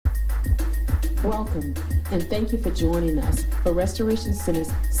Welcome, and thank you for joining us for Restoration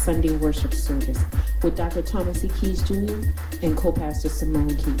Center's Sunday Worship Service with Dr. Thomas E. Keys Jr. and co-pastor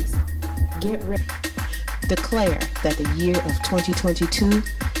Simone Keys. Get ready. Declare that the year of 2022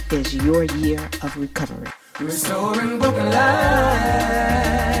 is your year of recovery. Restoring broken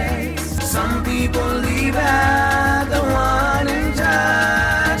lives. Some people leave out the one in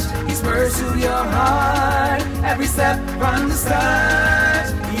charge. He's pursued your heart every step from the start.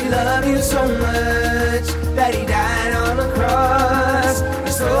 He loved you so much that he died on the cross.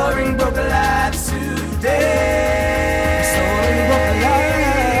 Restoring broken lives today. Restoring broken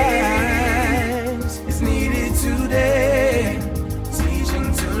lives is needed today.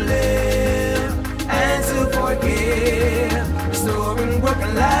 Teaching to live and to forgive. Restoring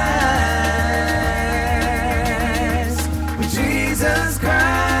broken lives with Jesus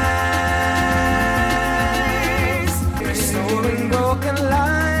Christ. Restoring broken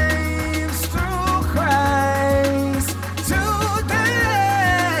lives through Christ today.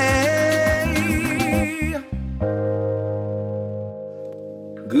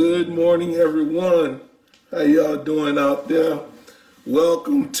 Good morning, everyone. How y'all doing out there?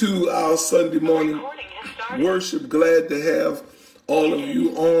 Welcome to our Sunday morning worship. Glad to have all of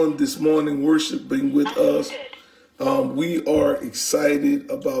you on this morning worshiping with us. We are excited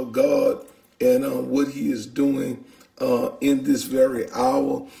about God and what He is doing in this very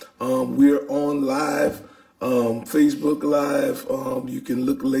hour. We're on live, Facebook Live. You can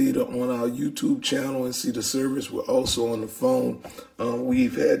look later on our YouTube channel and see the service. We're also on the phone.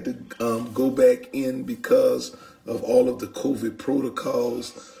 We've had to go back in because of all of the COVID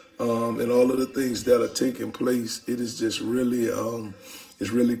protocols and all of the things that are taking place. It is just really,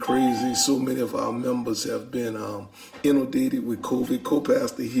 it's really crazy. So many of our members have been inundated with COVID.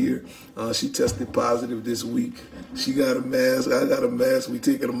 Co-pastor here, she tested positive this week. She got a mask. I got a mask. We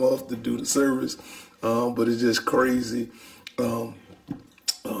taking them off to do the service, but it's just crazy. So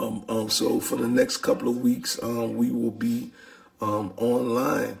for the next couple of weeks, we will be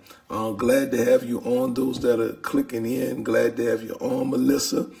online. Glad to have you on. Those that are clicking in, glad to have you on.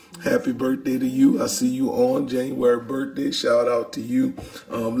 Melissa, happy birthday to you. I see you on January birthday. Shout out to you.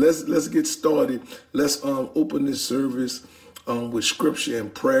 Let's get started. Let's open this service with scripture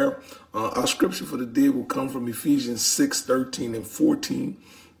and prayer. Our scripture for the day will come from Ephesians 6:13 and 14.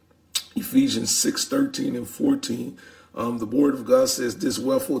 Ephesians 6:13 and 14. The word of God says this: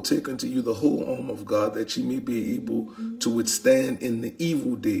 wherefore take unto you the whole armor of God, that ye may be able to withstand in the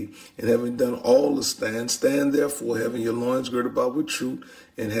evil day. And having done all to stand, stand therefore, having your loins girded about with truth,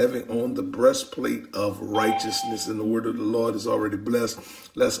 and having on the breastplate of righteousness. And the word of the Lord is already blessed.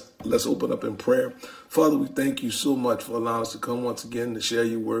 Let's open up in prayer. Father, we thank you so much for allowing us to come once again to share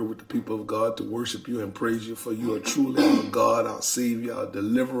your word with the people of God, to worship you and praise you, for you are truly our God, our Savior, our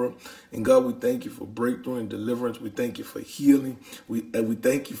deliverer. And God, we thank you for breakthrough and deliverance. We thank you for healing. We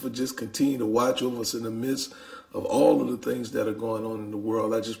thank you for just continuing to watch over us in the midst of all of the things that are going on in the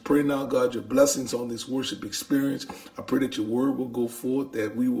world. I just pray now, God, your blessings on this worship experience. I pray that your word will go forth,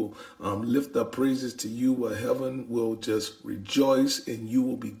 that we will lift up praises to you, where heaven will just rejoice and you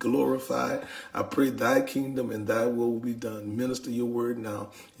will be glorified. I pray thy kingdom and thy will be done. Minister your word now.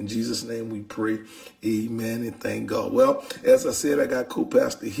 In Jesus' name we pray. Amen and thank God. Well, as I said, I got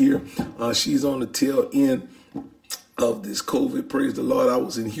co-pastor here. She's on the tail end of this COVID. Praise the Lord. I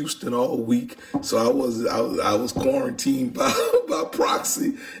was in Houston all week, so I was quarantined by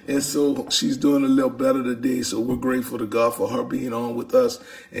proxy, and so she's doing a little better today. So we're grateful to God for her being on with us,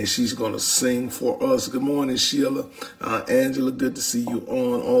 and she's going to sing for us. Good morning, Sheila, Angela. Good to see you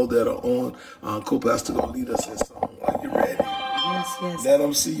on. All that are on. Co-pastor gonna lead us in song. Are you ready? Yes. Let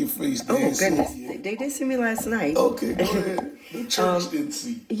them see your face. Oh goodness, they did see me last night. Okay, go ahead. The church didn't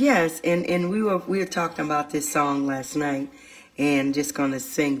see. Yes, and we were talking about this song last night, and just gonna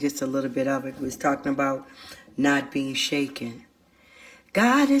sing just a little bit of it. We was talking about not being shaken.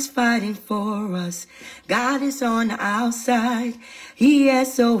 God is fighting for us. God is on our side. He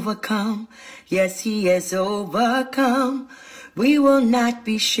has overcome. Yes, he has overcome. We will not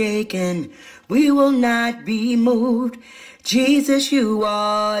be shaken. We will not be moved. Jesus, you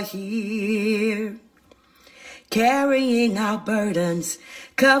are here, carrying our burdens,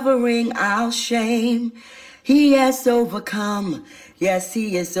 covering our shame. He has overcome. Yes,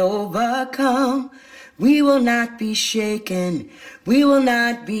 he has overcome. We will not be shaken. We will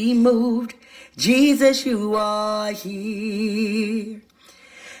not be moved. Jesus, you are here.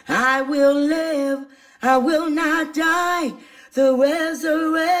 I will live. I will not die. The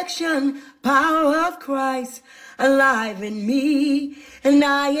resurrection power of Christ alive in me, and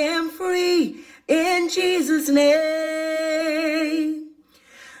I am free in Jesus' name.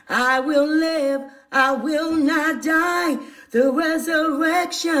 I will live, I will not die. The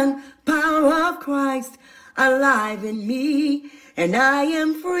resurrection power of Christ alive in me, and I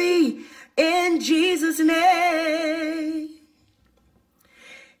am free in Jesus' name.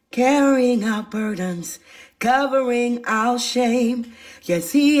 Carrying our burdens, covering our shame.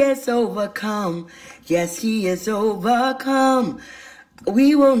 Yes, he has overcome. Yes, he has overcome.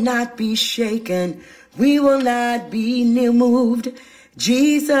 We will not be shaken. We will not be moved.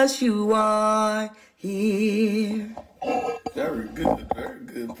 Jesus, you are here. Very good, very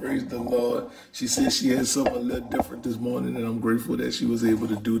good. Praise the Lord. She said she had something a little different this morning, and I'm grateful that she was able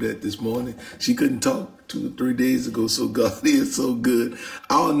to do that this morning. She couldn't talk 2 or 3 days ago, so God is so good.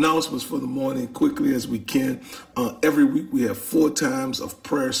 Our announcements for the morning, quickly as we can. Every week we have 4 times of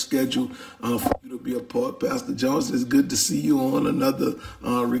prayer scheduled for you to be a part. Pastor Johnson, it's good to see you on, another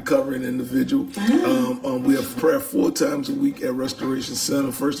recovering individual. We have prayer 4 times a week at Restoration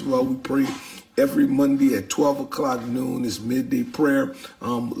Center. First of all, we pray every Monday at 12 o'clock noon is midday prayer.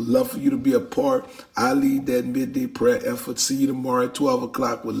 Love for you to be a part. I lead that midday prayer effort. See you tomorrow at 12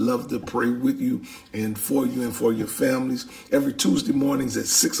 o'clock. Would love to pray with you and for your families. Every Tuesday mornings at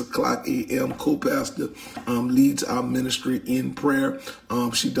 6 o'clock a.m., co-pastor leads our ministry in prayer.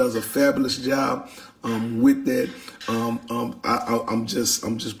 She does a fabulous job with that. I'm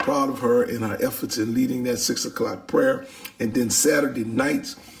just proud of her and her efforts in leading that 6 o'clock prayer. And then Saturday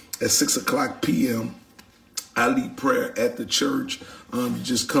nights at 6 o'clock p.m., I lead prayer at the church. You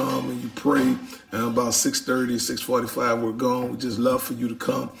just come and you pray. About 6:30, 6:45, we're gone. We just love for you to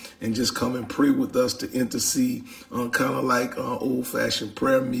come and just come and pray with us to intercede, kind of like an old-fashioned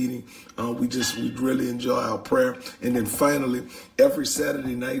prayer meeting. We really enjoy our prayer. And then finally, every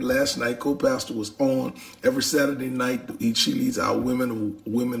Saturday night, last night, co-pastor was on. Every Saturday night, she leads our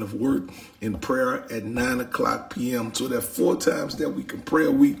women of work in prayer at 9 o'clock p.m. So there are 4 times that we can pray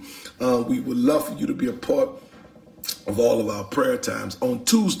a week. We would love for you to be a part of all of our prayer times. On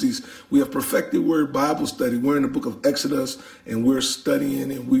Tuesdays, we have Perfected Word Bible Study. We're in the book of Exodus, and we're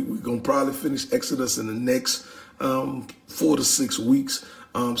studying, and we're going to probably finish Exodus in the next 4 to 6 weeks.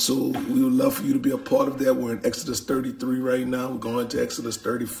 So we would love for you to be a part of that. We're in Exodus 33 right now. We're going to Exodus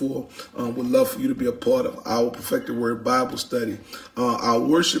 34. We'd love for you to be a part of our Perfected Word Bible Study. Our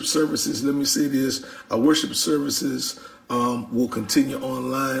worship services, let me say this, our worship services will continue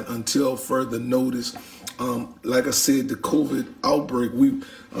online until further notice. Like I said, the COVID outbreak,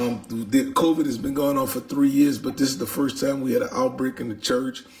 the COVID has been going on for 3 years, but this is the first time we had an outbreak in the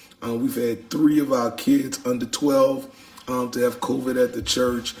church. We've had 3 of our kids under 12 to have COVID at the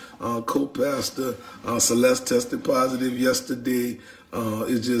church. Co-pastor Celeste tested positive yesterday.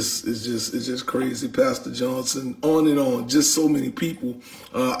 It's just crazy. Pastor Johnson, on and on, just so many people.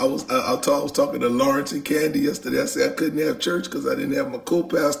 I was talking to Lawrence and Candy yesterday. I said I couldn't have church because I didn't have my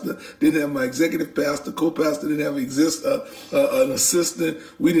co-pastor, didn't have my executive pastor, co-pastor didn't have an assistant.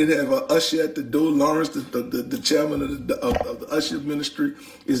 We didn't have an usher at the door. Lawrence, the chairman of the usher ministry,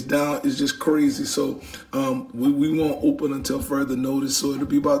 is down. It's just crazy. So we won't open until further notice. So it'll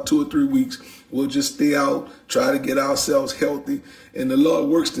be about 2 or 3 weeks. We'll just stay out, try to get ourselves healthy. And the Lord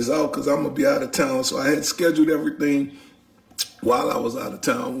works this out because I'm going to be out of town. So I had scheduled everything while I was out of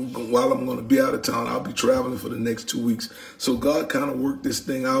town. While I'm going to be out of town, I'll be traveling for the next 2 weeks. So God kind of worked this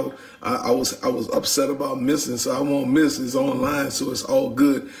thing out. I was upset about missing, so I won't miss. It's online, so it's all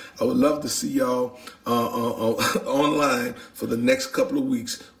good. I would love to see y'all online for the next couple of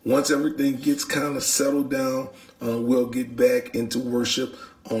weeks. Once everything gets kind of settled down, we'll get back into worship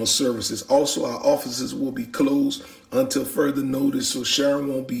on services. Also, our offices will be closed until further notice, so Sharon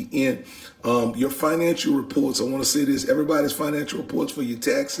won't be in. Your financial reports, I want to say this, everybody's financial reports for your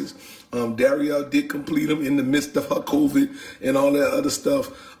taxes, Daryl did complete them in the midst of our COVID and all that other stuff.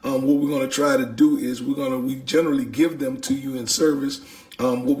 What we're going to try to do is we generally give them to you in service.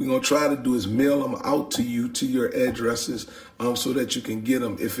 What we're going to try to do is mail them out to you, to your addresses, so that you can get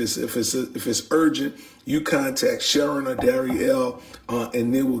them. If it's urgent, you contact Sharon or Darielle,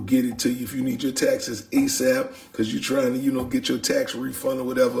 and they will get it to you. If you need your taxes ASAP, because you're trying to, get your tax refund or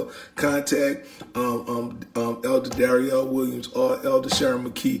whatever, contact Elder Darielle Williams or Elder Sharon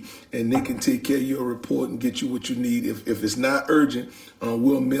McKee, and they can take care of your report and get you what you need. If it's not urgent,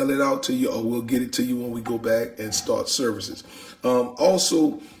 we'll mail it out to you, or we'll get it to you when we go back and start services.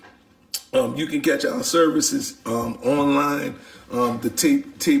 Also, you can catch our services online. The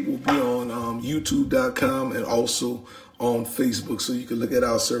tape will be on YouTube.com and also on Facebook, so you can look at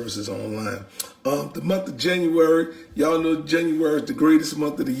our services online. The month of January, y'all know January is the greatest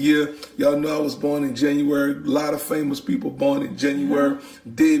month of the year. Y'all know I was born in January. A lot of famous people born in January.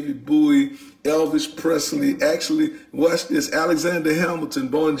 David Bowie, Elvis Presley. Actually, watch this. Alexander Hamilton,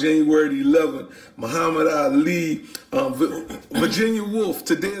 born January the 11th. Muhammad Ali. Virginia Woolf.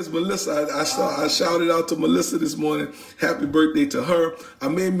 Today is Melissa. I shouted out to Melissa this morning. Happy birthday to her. I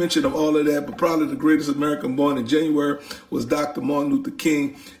may mention of all of that, but probably the greatest American born in January was Dr. Martin Luther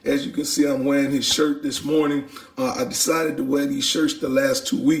King. As you can see, I'm wearing his shirt this morning. I decided to wear these shirts the last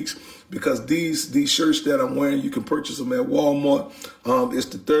 2 weeks because these shirts that I'm wearing, you can purchase them at Walmart. It's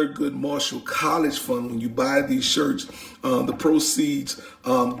the Thurgood Marshall College Fund. When you buy these shirts, the proceeds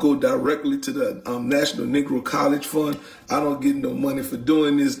go directly to the National Negro College Fund. I don't get no money for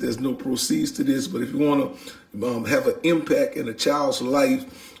doing this. There's no proceeds to this. But if you want to have an impact in a child's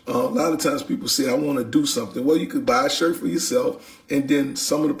life, a lot of times people say, I want to do something. Well, you could buy a shirt for yourself, and then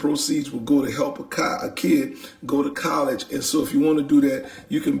some of the proceeds will go to help a kid go to college. And so if you want to do that,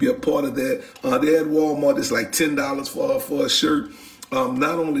 you can be a part of that. They're at Walmart. It's like $10 for a shirt.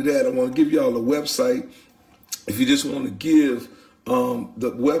 Not only that, I want to give y'all a website. If you just want to give,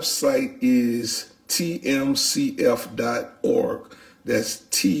 the website is tmcf.org. That's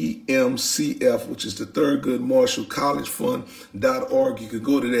TMCF, which is the Thurgood Marshall College Fund.org. You could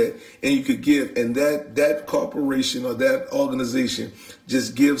go to that and you could give. And that corporation or that organization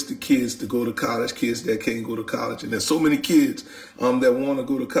just gives to kids to go to college, kids that can't go to college. And there's so many kids that want to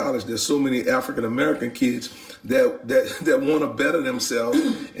go to college. There's so many African-American kids that want to better themselves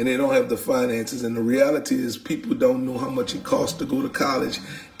and they don't have the finances. And the reality is people don't know how much it costs to go to college.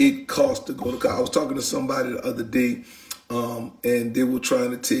 It costs to go to college. I was talking to somebody the other day, and they were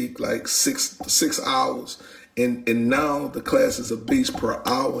trying to take like six hours. And now the classes are based per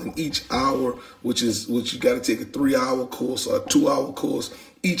hour, and each hour, which you got to take a 3-hour course or a 2-hour course.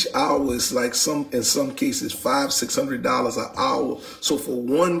 Each hour is like in some cases $500-600 an hour. So for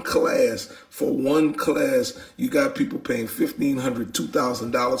one class, you got people paying $1,500,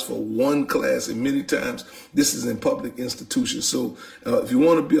 $2,000 for one class, and many times this is in public institutions. So if you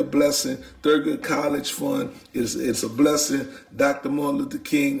want to be a blessing, Thurgood College Fund it's a blessing. Dr. Martin Luther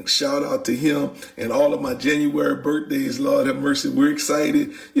King, shout out to him, and all of my January birthdays. Lord have mercy, we're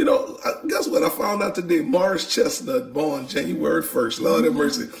excited. You know, guess what? I found out today. Morris Chestnut born January 1st. Lord have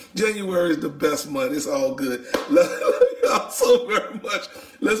mercy. January is the best month. It's all good. Love y'all so very much.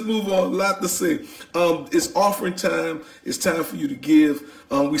 Let's move on. A lot to say. It's offering time. It's time for you to give.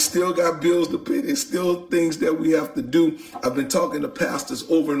 We still got bills to pay. There's still things that we have to do. I've been talking to pastors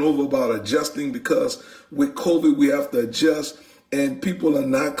over and over about adjusting because with COVID, we have to adjust. And people are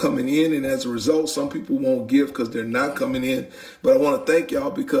not coming in, and as a result, some people won't give because they're not coming in. But I want to thank y'all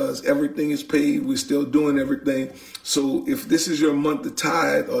because everything is paid. We're still doing everything. So if this is your month to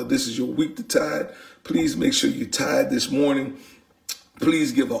tithe or this is your week to tithe, please make sure you tithe this morning.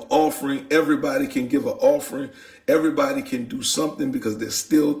 Please give an offering. Everybody can give an offering. Everybody can do something because there's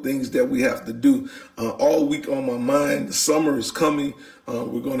still things that we have to do. All week on my mind, the summer is coming.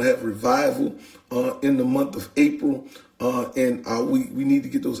 We're going to have revival in the month of April. And we need to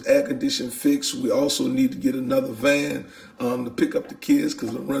get those air conditioning fixed. We also need to get another van to pick up the kids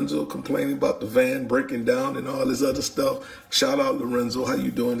because Lorenzo complaining about the van breaking down and all this other stuff. Shout out Lorenzo, how you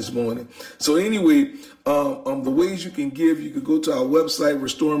doing this morning? So anyway, the ways you can give, you could go to our website,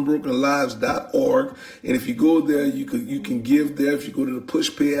 restoringbrokenlives.org, and if you go there, you can give there. If you go to the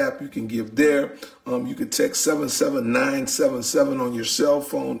PushPay app, you can give there. You can text 77977 on your cell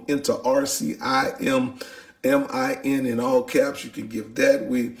phone into RCIMBossier in all caps. You can give that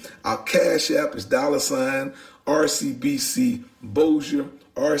way. Our cash app is $RCBC Bossier.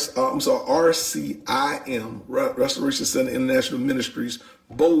 RCIM, Restoration Center International Ministries,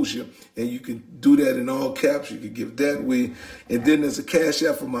 Bossier. And you can do that in all caps. You can give that way. And then there's a cash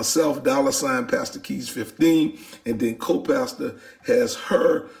app for myself, $Pastor Keys 15. And then co-pastor has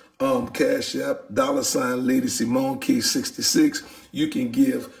her cash app, $Lady Simone K66. You can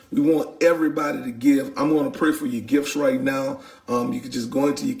give. We want everybody to give. I'm going to pray for your gifts right now. You can just go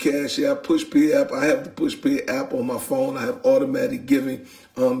into your cash app, PushPay app. I have the PushPay app on my phone. I have automatic giving.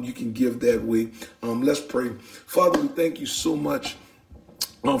 You can give that way. Let's pray. Father, we thank you so much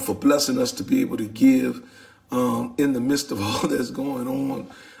for blessing us to be able to give in the midst of all that's going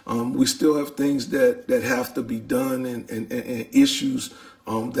on. We still have things that have to be done and issues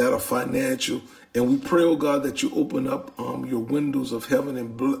that are financial. And we pray, oh God, that you open up your windows of heaven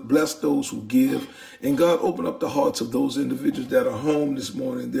and bless those who give. And God, open up the hearts of those individuals that are home this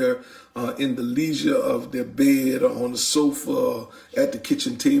morning. They're in the leisure of their bed or on the sofa or at the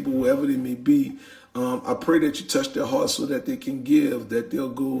kitchen table, wherever they may be. I pray that you touch their hearts so that they can give, that they'll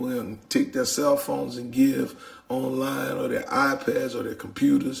go and take their cell phones and give online or their iPads or their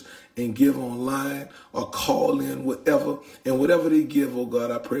computers and give online or call in, whatever. And whatever they give, oh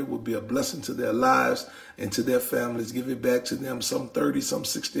God, I pray will be a blessing to their lives and to their families. Give it back to them, some 30, some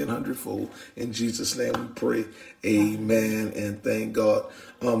 60, and 100-fold. In Jesus' name we pray. Amen and thank God.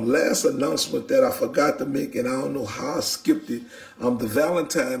 Last announcement that I forgot to make, and I don't know how I skipped it. The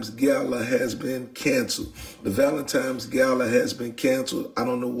Valentine's Gala has been canceled. The Valentine's Gala has been canceled. I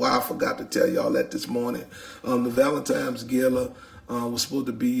don't know why I forgot to tell y'all that this morning. The Valentine's Gala was supposed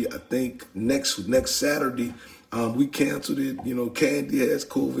to be, I think, next Saturday. We canceled it. You know, Candy has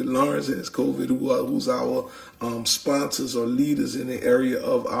COVID, Lawrence has COVID, who's our sponsors or leaders in the area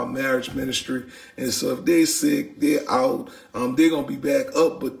of our marriage ministry. And so if they're sick, they're out, they're going to be back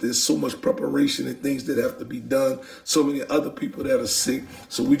up, but there's so much preparation and things that have to be done. So many other people that are sick.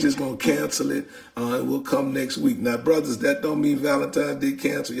 So we're just going to cancel it and we'll come next week. Now, brothers, that don't mean Valentine's Day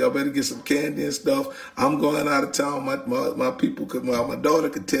cancel. Y'all better get some candy and stuff. I'm going out of town. My people, my daughter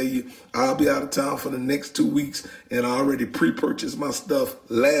could tell you I'll be out of town for the next 2 weeks, and I already pre-purchased my stuff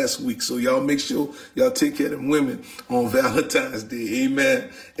last week. So y'all make sure y'all take care of them women on Valentine's Day.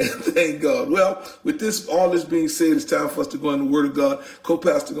 Amen. And thank God. Well, with this, all this being said, it's time for us to go in the Word of God.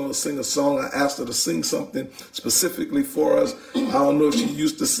 Co-pastor going to sing a song. I asked her to sing something specifically for us. I don't know if she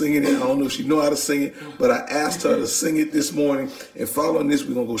used to singing it. I don't know if she know how to sing it, but I asked her to sing it this morning. And following this,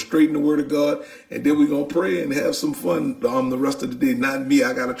 we're going to go straight in the Word of God, and then we're going to pray and have some fun the rest of the day. Not me.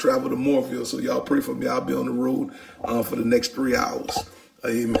 I got to travel to Moorville, so y'all pray for me. I'll be on the road for the next 3 hours.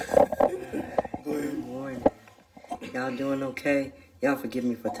 Amen. Go ahead. Good morning. Y'all doing okay? Y'all forgive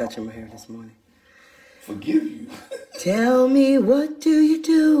me for touching my hair this morning. Forgive you? Tell me, what do you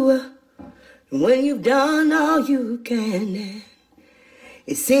do when you've done all you can?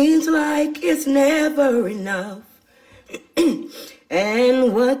 It seems like it's never enough.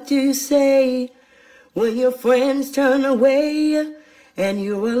 And what do you say when your friends turn away and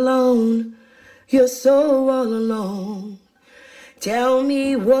you're alone? You're so all alone. Tell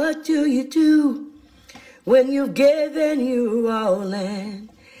me, what do you do when you've given your all and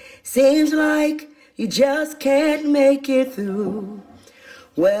seems like you just can't make it through?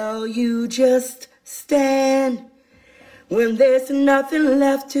 Well, you just stand when there's nothing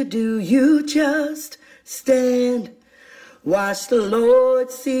left to do. You just stand. Watch the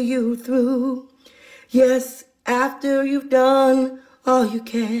Lord see you through. Yes, after you've done all you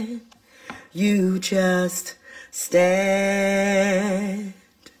can, you just stand.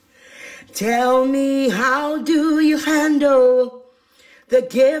 Tell me, how do you handle the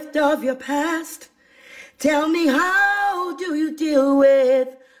gift of your past? Tell me, how do you deal with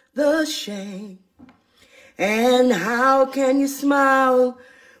the shame? And how can you smile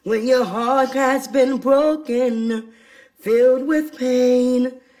when your heart has been broken, filled with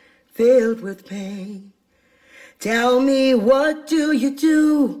pain, filled with pain? Tell me, what do you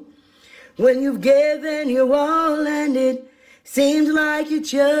do when you've given your all and it seems like you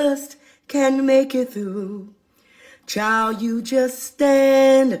just can't make it through? Child, you just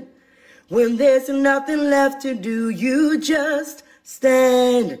stand when there's nothing left to do. You just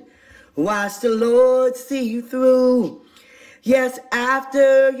stand. Watch the Lord see you through. Yes,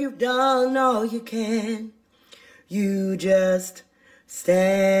 after you've done all you can, you just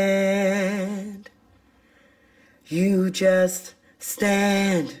stand. You just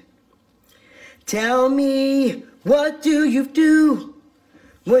stand. Tell me, what do you do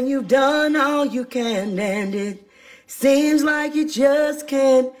when you've done all you can and it seems like you just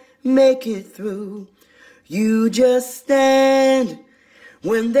can't make it through? You just stand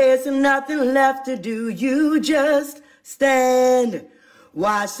when there's nothing left to do. You just stand.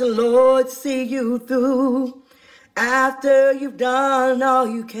 Watch the Lord see you through. After you've done all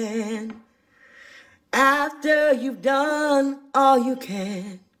you can. After you've done all you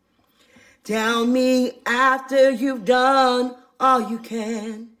can. Tell me, after you've done all you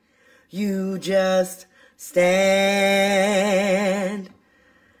can, you just stand.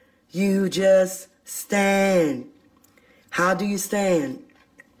 You just stand. How do you stand?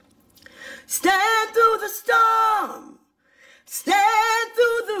 Stand through the storm. Stand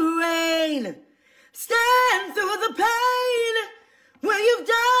through the rain. Stand through the pain. When you've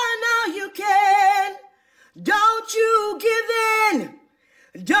done all you can, don't you give in.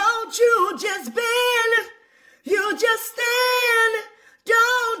 Don't you just bend. You just stand.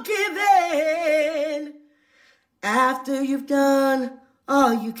 Don't give in. After you've done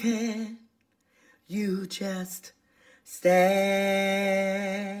all you can, you just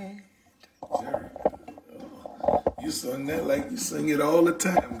stand. You sung that like you sing it all the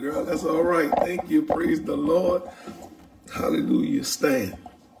time, girl. That's all right. Thank you. Praise the Lord. Hallelujah. Stand.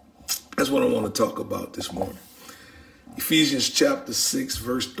 That's what I want to talk about this morning. Ephesians chapter 6,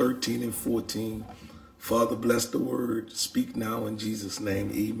 verse 13 and 14. Father, bless the word. Speak now in Jesus'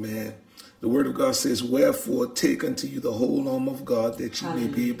 name. Amen. The word of God says, wherefore take unto you the whole armor of God, that you may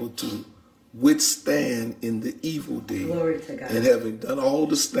be able to withstand in the evil day. Glory to God. And having done all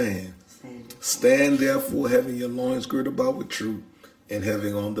to stand, stand therefore, having your loins girded about with truth, and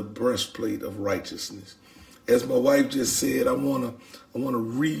having on the breastplate of righteousness. As my wife just said, I wanna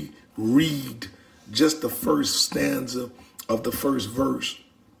reread just the first stanza of the first verse.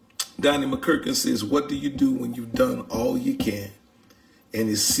 Donnie McKirkin says, what do you do when you've done all you can and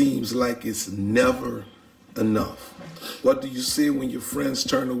it seems like it's never enough? What do you say when your friends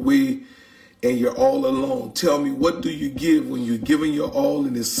turn away and you're all alone? Tell me, what do you give when you're giving your all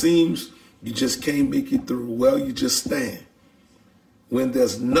and it seems you just can't make it through? Well, you just stand. When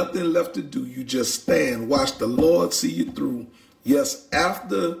there's nothing left to do, you just stand. Watch the Lord see you through. Yes,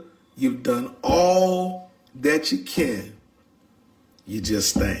 after you've done all that you can, you just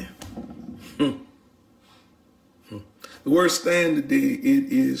stand. The word stand today,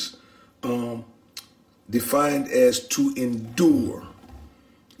 it is defined as to endure.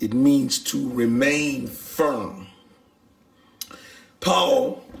 It means to remain firm.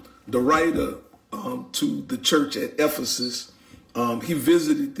 Paul, the writer to the church at Ephesus, he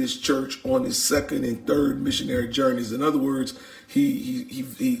visited this church on his second and third missionary journeys. In other words,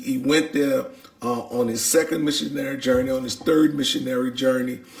 he went there on his second missionary journey, on his third missionary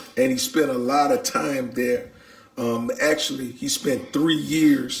journey, and he spent a lot of time there. Actually, he spent 3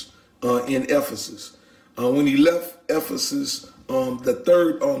 years in Ephesus. When he left Ephesus on the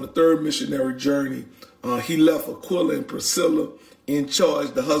third missionary journey, he left Aquila and Priscilla in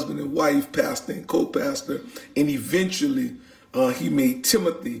charge, the husband and wife, pastor and co-pastor, and eventually he made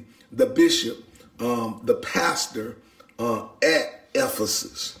Timothy the bishop, the pastor at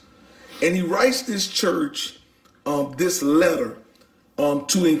Ephesus. And he writes this church this letter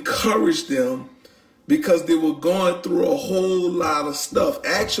to encourage them because they were going through a whole lot of stuff.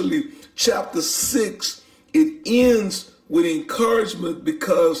 Actually, chapter 6, it ends with encouragement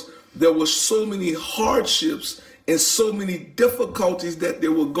because there were so many hardships and so many difficulties that they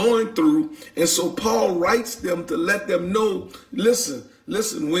were going through. And so Paul writes them to let them know, listen,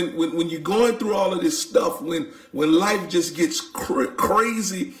 when you're going through all of this stuff, when life just gets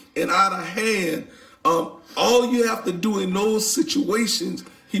crazy and out of hand, all you have to do in those situations,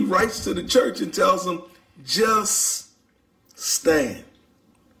 he writes to the church and tells them, just stand.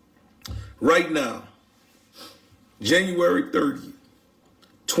 Right now, January 30th,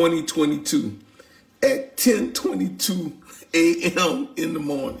 2022, at 10:22 a.m. in the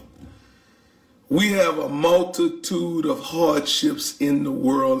morning, we have a multitude of hardships in the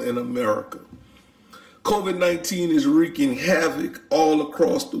world in America. COVID-19 is wreaking havoc all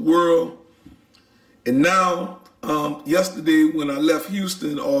across the world. And now, yesterday when I left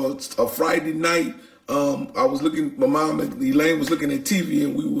Houston on a Friday night, I was looking, my mom and Elaine was looking at TV,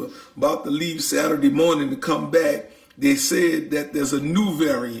 and we were about to leave Saturday morning to come back. They said that there's a new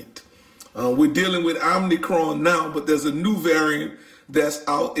variant. We're dealing with Omicron now, but there's a new variant that's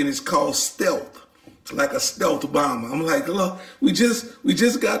out, and it's called stealth, like a stealth bomber. I'm like, look, we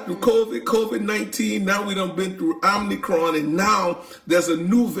just got through COVID-19. Now we done been through Omicron, and now there's a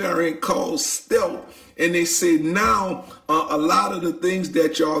new variant called stealth. And they say now a lot of the things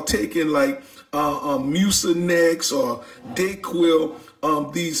that y'all taking, like Mucinex or Dayquil,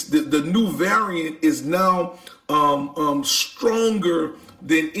 the new variant is now stronger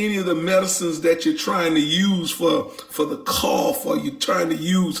than any of the medicines that you're trying to use for the cough or you're trying to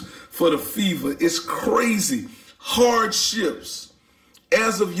use for the fever. It's crazy. Hardships.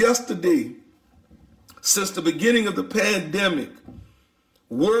 As of yesterday, since the beginning of the pandemic,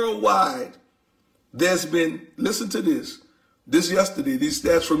 worldwide, there's been, listen to this yesterday, these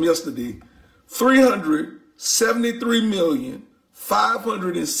stats from yesterday,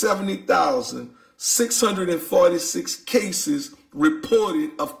 373,570,646 cases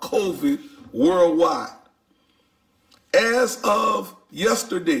reported of COVID worldwide. As of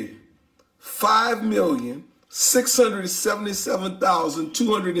yesterday,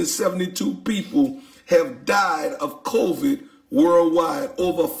 5,677,272 people have died of COVID worldwide,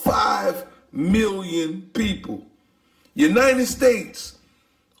 over 5 million people. United States,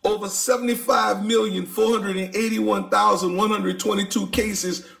 over 75,481,122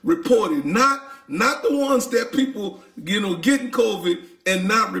 cases reported. Not the ones that people, getting COVID and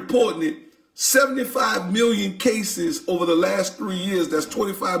not reporting it. 75 million cases over the last 3 years. That's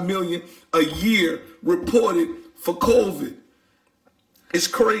 25 million a year reported for COVID. It's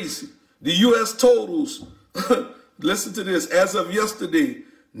crazy. The U.S. totals, listen to this, as of yesterday,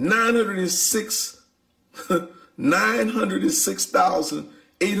 906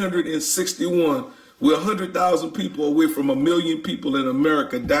 906,861. We're 100,000 people away from 1 million people in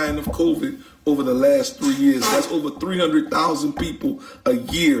America dying of COVID over the last 3 years. That's over 300,000 people a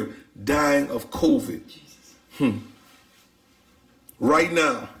year dying of COVID. Right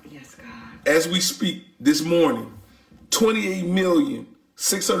now, yes, God, as we speak this morning,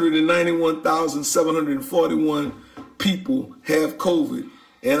 28,691,741 people have COVID,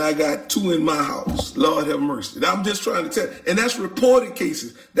 and I got 2 in my house. Lord have mercy. I'm just trying to tell you. And that's reported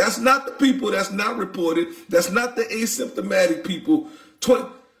cases. That's not the people that's not reported. That's not the asymptomatic people.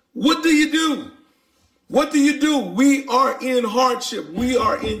 What do you do? What do you do? We are in hardship. We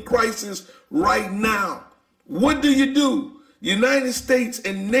are in crisis right now. What do you do? United States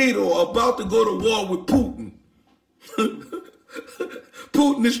and NATO are about to go to war with Putin.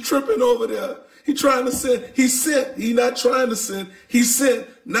 Putin is tripping over there. He's not trying to send, he sent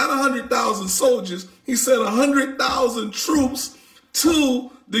not 100,000 soldiers, he sent 100,000 troops to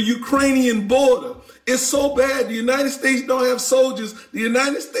the Ukrainian border. It's so bad, the United States don't have soldiers. The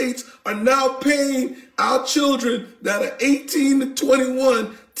United States are now paying our children that are 18 to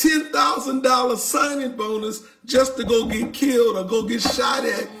 21 $10,000 signing bonus just to go get killed or go get shot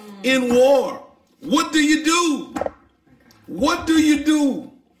at in war. What do you do? What do you do?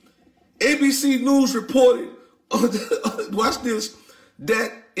 ABC News reported, watch this,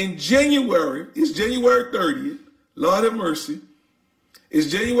 that in January, it's January 30th, Lord have mercy,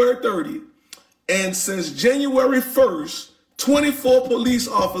 it's January 30th, and since January 1st, 24 police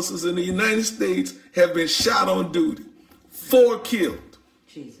officers in the United States have been shot on duty, 4 killed.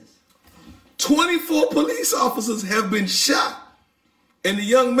 Jesus. 24 police officers have been shot. And the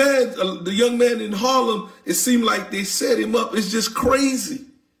young man in Harlem, it seemed like they set him up. It's just crazy.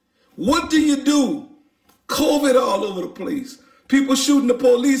 What do you do? COVID all over the place. People shooting the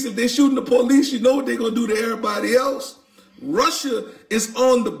police. If they're shooting the police, you know what they're going to do to everybody else. Russia is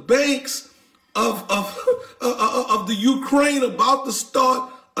on the banks of the Ukraine, about to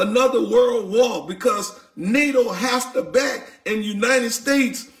start another world war because NATO has to back, and United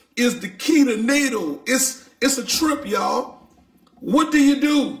States is the key to NATO. It's a trip, y'all. What do you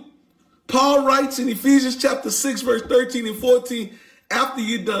do? Paul writes in Ephesians chapter 6, verse 13 and 14, after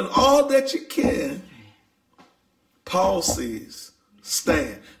you've done all that you can, Paul says,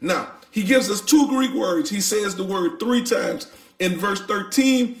 stand. Now, he gives us 2 Greek words. He says the word 3 times. In verse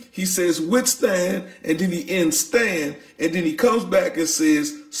 13, he says withstand, and then he ends stand, and then he comes back and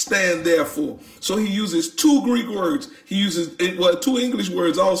says stand therefore. So he uses 2 Greek words. He uses 2 English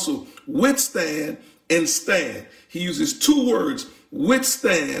words also, withstand and stand. He uses 2 words,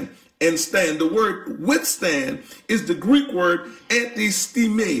 withstand and stand. The word withstand is the Greek word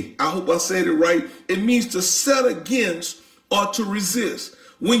antistime. I hope I said it right. It means to set against or to resist.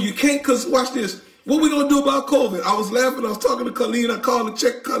 When you can't, because watch this. What we gonna do about COVID? I was laughing. I was talking to Colleen. I called to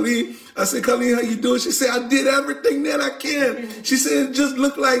check Colleen. I said, Colleen, how you doing? She said, I did everything that I can. She said, it just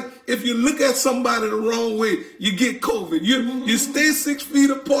look like if you look at somebody the wrong way, you get COVID. You stay 6 feet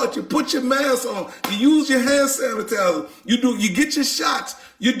apart. You put your mask on. You use your hand sanitizer. You get your shots.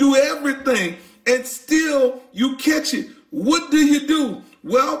 You do everything, and still you catch it. What do you do?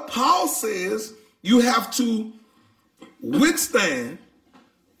 Well, Paul says you have to withstand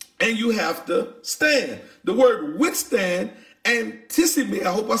and you have to stand. The word withstand, anticipe,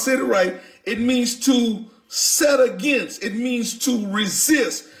 I hope I said it right, it means to set against. It means to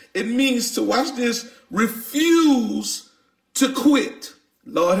resist. It means to, watch this, refuse to quit.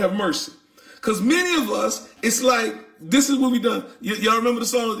 Lord have mercy. Because many of us, it's like, this is what we done. Y'all remember the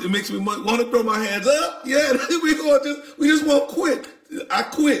song? It makes me want to throw my hands up. Yeah, we just won't quit. I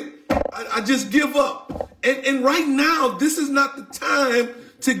quit. I just give up. And right now, this is not the time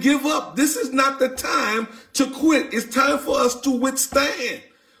to give up. This is not the time to quit. It's time for us to withstand.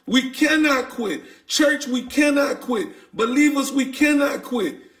 We cannot quit. Church, we cannot quit. Believers, we cannot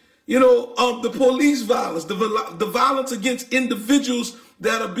quit. You know, the police violence, the violence against individuals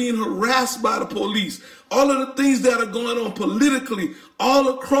that are being harassed by the police, all of the things that are going on politically all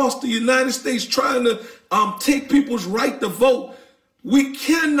across the United States, trying to take people's right to vote. We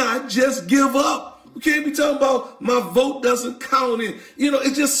cannot just give up. We can't be talking about my vote doesn't count.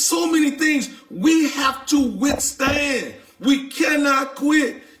 It's just so many things. We have to withstand. We cannot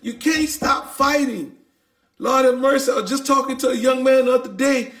quit. You can't stop fighting. Lord have mercy. I was just talking to a young man the other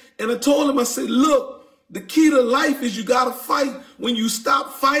day, and I told him, I said, look, the key to life is you got to fight. When you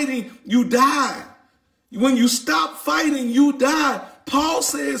stop fighting, you die. When you stop fighting, you die. Paul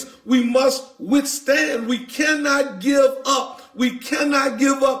says we must withstand. We cannot give up. We cannot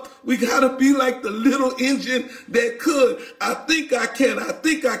give up. We got to be like the little engine that could. I think I can. I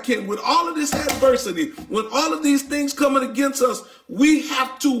think I can. With all of this adversity, with all of these things coming against us, we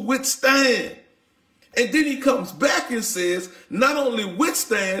have to withstand. And then he comes back and says, not only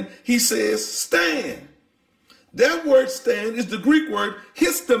withstand, he says stand. That word stand is the Greek word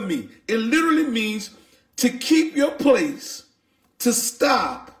histemi. It literally means to keep your place, to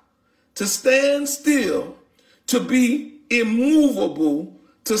stop, to stand still, to be immovable,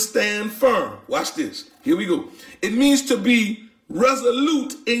 to stand firm. Watch this. Here we go. It means to be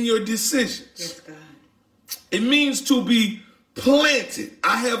resolute in your decisions. Yes, God. It means to be planted.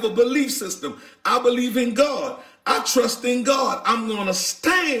 I have a belief system. I believe in God. I trust in God. I'm going to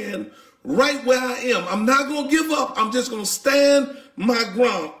stand right where I am. I'm not going to give up. I'm just going to stand my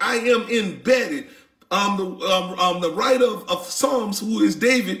ground. I am embedded. The writer of Psalms, who is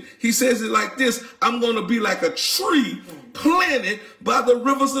David, he says it like this: I'm going to be like a tree planted by the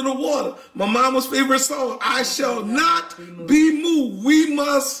rivers of the water. My mama's favorite song, I shall not be moved. We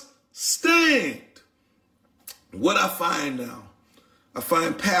must stand. What I find now, I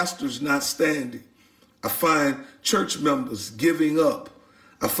find pastors not standing. I find church members giving up.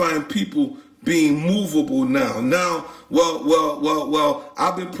 I find people being movable now. Well,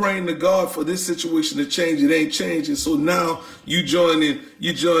 I've been praying to God for this situation to change. It ain't changing. So now you joining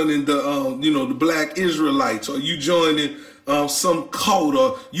the the Black Israelites, or you joining some cult,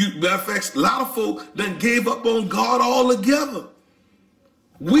 or matter of fact, a lot of folk done gave up on God altogether.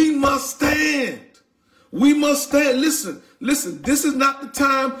 We must stand. We must stand. Listen, this is not the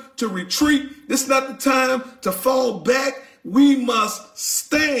time to retreat. This is not the time to fall back. We must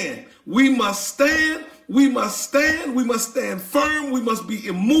stand. We must stand. We must stand. We must stand firm. We must be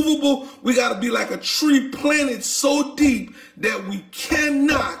immovable. We got to be like a tree planted so deep that we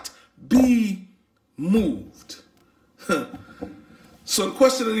cannot be moved. So the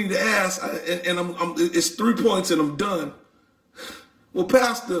question I need to ask, and it's 3 points and I'm done. Well,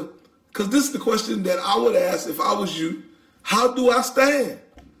 Pastor, because this is the question that I would ask if I was you. How do I stand?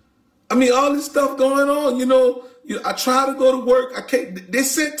 I mean, all this stuff going on, I try to go to work. I can't. They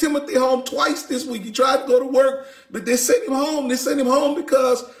sent Timothy home twice this week. He tried to go to work, but they sent him home. They sent him home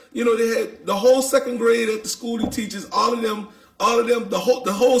because, they had the whole second grade at the school he teaches, all of them,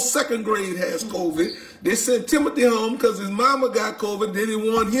 the whole second grade has COVID. They sent Timothy home because his mama got COVID. They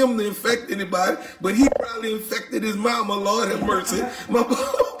didn't want him to infect anybody, but he probably infected his mama. Lord have mercy.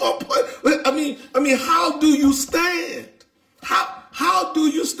 I mean, how do you stand? How do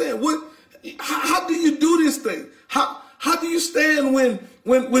you stand? How do you do this thing? How do you stand when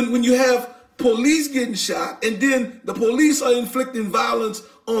you have police getting shot and then the police are inflicting violence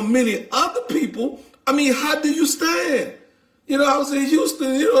on many other people? I mean, how do you stand? I was in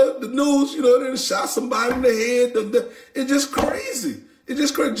Houston, the news, they shot somebody in the head. It's just crazy. It's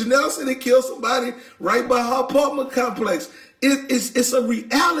just crazy. Janelle said they killed somebody right by her apartment complex. It's a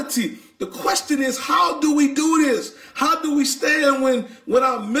reality. The question is, how do we do this? How do we stand when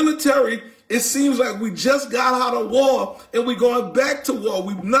our military, it seems like we just got out of war and we're going back to war?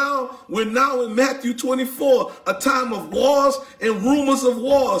 We're now in Matthew 24, a time of wars and rumors of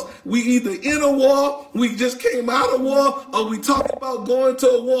wars. We either in a war, we just came out of war, or we talking about going to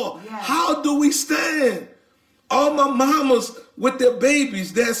a war. Yes. How do we stand? All my mamas with their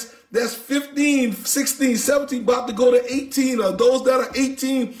babies, that's 15, 16, 17, about to go to 18, or those that are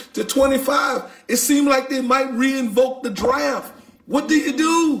 18 to 25, it seems like they might reinvoke the draft. What do you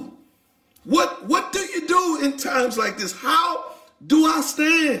do? What do you do in times like this? How do I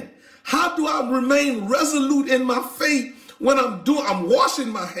stand? How do I remain resolute in my faith when I'm washing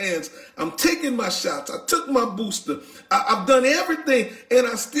my hands, I'm taking my shots, I took my booster, I've done everything, and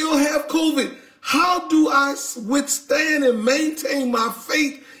I still have COVID? How do I withstand and maintain my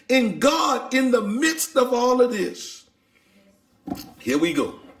faith in God in the midst of all of this? Here we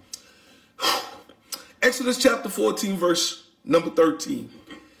go. Exodus chapter 14, verse number 13.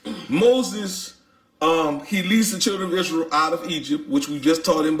 Moses, he leads the children of Israel out of Egypt, which we just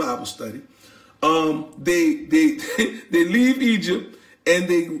taught in Bible study. They leave Egypt and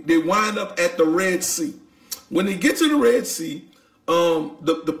they wind up at the Red Sea. When they get to the Red Sea,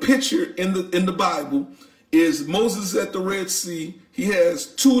 the picture in the Bible is Moses at the Red Sea. He has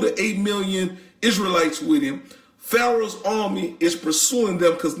 2 to 8 million Israelites with him. Pharaoh's army is pursuing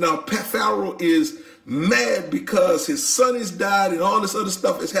them because now Pharaoh is mad because his son has died and all this other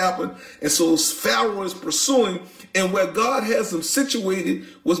stuff has happened. And so Pharaoh is pursuing, and where God has them situated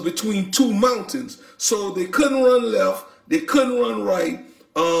was between two mountains. So they couldn't run left, they couldn't run right,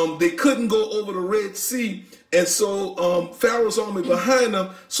 They couldn't go over the Red Sea. And so Pharaoh's army behind them.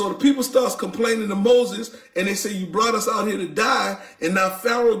 So the people starts complaining to Moses, and they say, you brought us out here to die, and now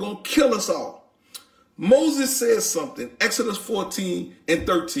Pharaoh gonna kill us all. Moses says something, Exodus 14 and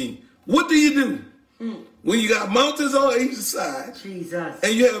 13. What do you do when you got mountains on each side, Jesus,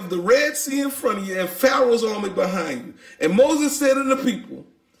 and you have the Red Sea in front of you and Pharaoh's army behind you? And Moses said to the people,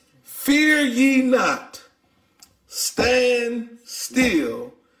 fear ye not, stand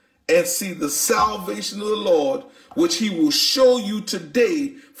still and see the salvation of the Lord, which he will show you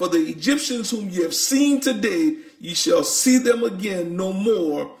today. For the Egyptians whom ye have seen today, ye shall see them again no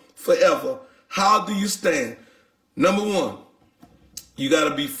more forever. How do you stand? Number one, you got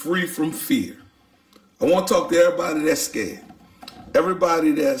to be free from fear. I want to talk to everybody that's scared,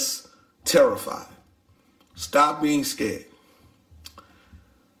 everybody that's terrified. Stop being scared.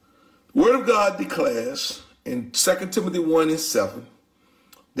 The Word of God declares in 2 Timothy 1 and 7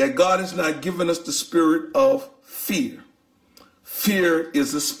 that God has not given us the spirit of fear. Fear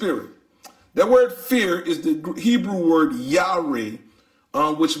is a spirit. That word fear is the Hebrew word yareh,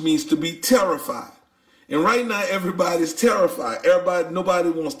 which means to be terrified. And right now, everybody's terrified. Nobody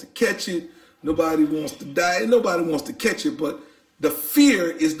wants to catch it. Nobody wants to die. And nobody wants to catch it. But the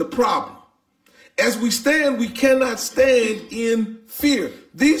fear is the problem. As we stand, we cannot stand in fear.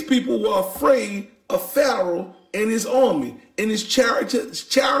 These people were afraid of Pharaoh and his army and his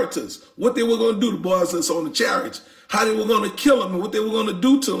charioteers. What they were going to do, the boys that's on the chariots, how they were going to kill him and what they were going to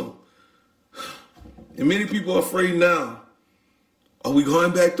do to him. And many people are afraid now. Are we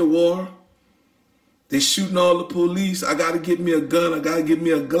going back to war? They shooting all the police. I got to get me a gun. I got to get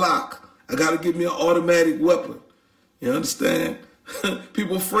me a Glock. I got to get me an automatic weapon. You understand?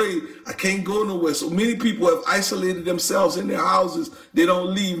 People afraid. I can't go nowhere. So many people have isolated themselves in their houses. They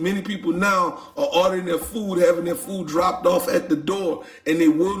don't leave. Many people now are ordering their food, having their food dropped off at the door, and they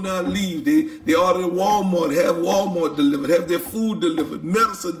will not leave. They order at Walmart, have Walmart delivered, have their food delivered,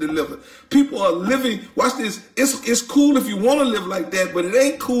 medicine delivered. People are living. Watch this. It's cool if you want to live like that, but it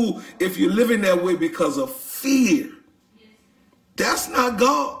ain't cool if you're living that way because of fear. That's not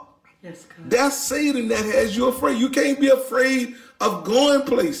God. Yes, God. That's Satan that has you afraid. You can't be afraid of going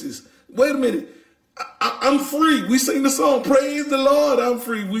places. Wait a minute. I'm free. We sing the song, praise the Lord, I'm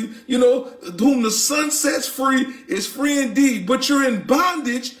free. Whom the Son sets free is free indeed. But you're in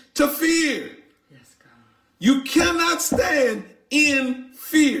bondage to fear. Yes, God. You cannot stand in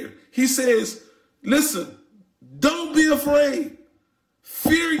fear. He says, listen, don't be afraid.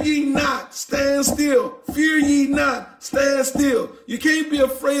 Fear ye not, stand still. Fear ye not, stand still. You can't be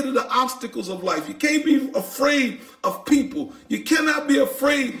afraid of the obstacles of life. You can't be afraid of people. You cannot be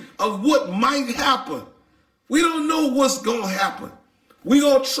afraid of what might happen. We don't know what's going to happen. We're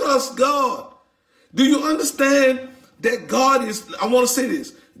going to trust God. Do you understand that God is, I want to say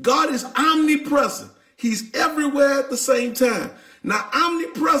this, God is omnipresent. He's everywhere at the same time. Now,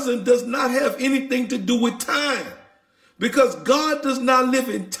 omnipresent does not have anything to do with time. Because God does not live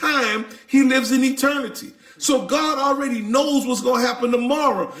in time, he lives in eternity. So God already knows what's going to happen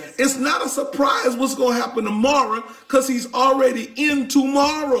tomorrow. Yes. It's not a surprise what's going to happen tomorrow because he's already in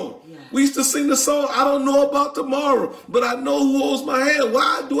tomorrow. Yes. We used to sing the song, I don't know about tomorrow, but I know who holds my hand.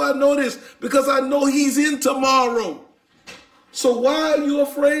 Why do I know this? Because I know he's in tomorrow. So why are you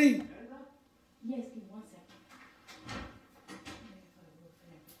afraid? Yes, give me 1 second.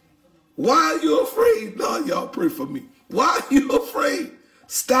 Why are you afraid? No, y'all pray for me. Why are you afraid?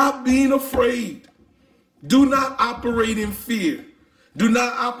 Stop being afraid. Do not operate in fear. Do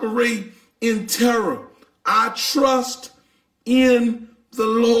not operate in terror. I trust in the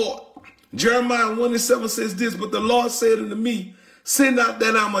Lord. Jeremiah 1:7 says this, but the Lord said unto me, say not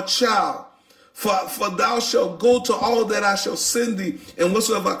that I'm a child, for thou shalt go to all that I shall send thee, and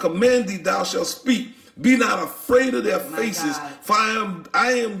whatsoever I command thee thou shalt speak. Be not afraid of their faces, for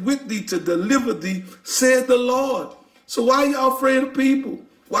I am with thee to deliver thee, said the Lord. So why are y'all afraid of people?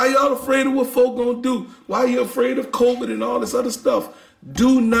 Why are y'all afraid of what folk gonna do? Why are you afraid of COVID and all this other stuff?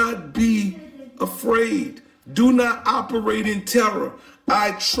 Do not be afraid. Do not operate in terror.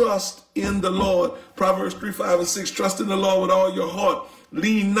 I trust in the Lord. Proverbs 3:5-6. Trust in the Lord with all your heart.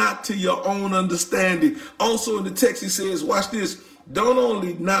 Lean not to your own understanding. Also in the text he says, watch this, don't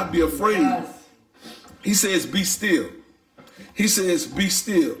only not be afraid. He says, be still. He says, be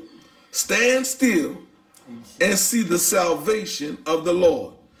still. Stand still and see the salvation of the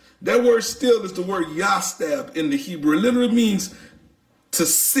Lord. That word still is the word yastab in the Hebrew. It literally means to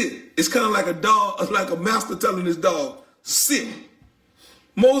sit. It's kind of like a dog, like a master telling his dog, sit.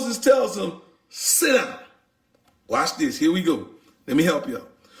 Moses tells him, sit down. Watch this. Here we go. Let me help you out.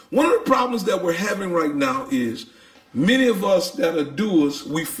 One of the problems that we're having right now is Many of us that are doers,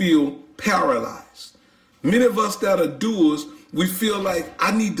 we feel paralyzed. Many of us that are doers, we feel like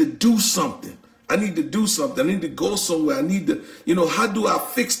I need to do something. I need to do something. I need to go somewhere. I need to, how do I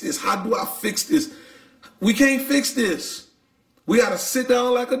fix this? How do I fix this? We can't fix this. We got to sit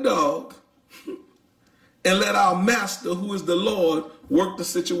down like a dog and let our master, who is the Lord, work the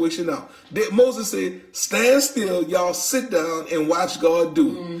situation out. Moses said, stand still, y'all sit down and watch God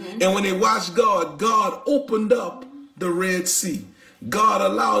do it. And when they watched God, God opened up the Red Sea. God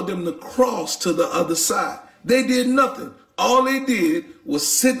allowed them to cross to the other side. They did nothing. All they did was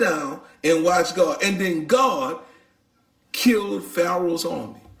sit down and watch God. And then God killed Pharaoh's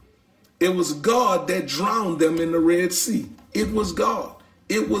army. It was God that drowned them in the Red Sea. It was God.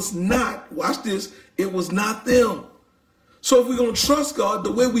 It was not, watch this, it was not them. So if we're going to trust God,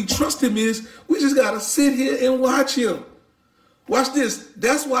 the way we trust him is we just got to sit here and watch him. Watch this.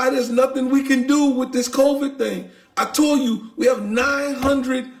 That's why there's nothing we can do with this COVID thing. I told you, we have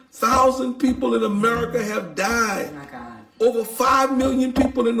 900,000 people in America have died. Oh my God. Over 5 million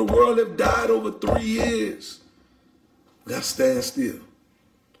people in the world have died over 3 years. We got to stand still.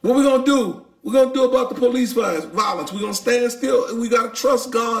 What we going to do? We're going to do about the police violence. We're going to stand still and we got to trust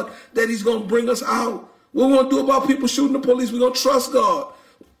God that he's going to bring us out. What we're going to do about people shooting the police, we're going to trust God.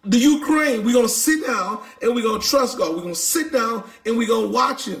 The Ukraine, we're going to sit down and we're going to trust God. We're going to sit down and we're going to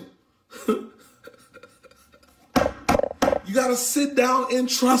watch him. You got to sit down and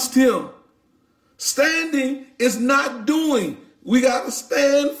trust him. Standing is not doing. We got to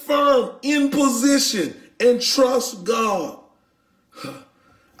stand firm in position and trust God.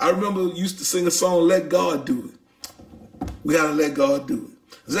 I remember we used to sing a song, Let God Do It. We got to let God do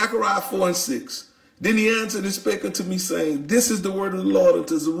it. Zechariah 4:6. Then he answered and spake unto me, saying, this is the word of the Lord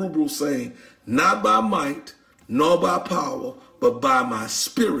unto Zerubbabel, saying, not by might, nor by power, but by my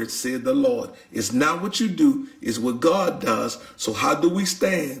spirit, said the Lord. It's not what you do, it's what God does. So how do we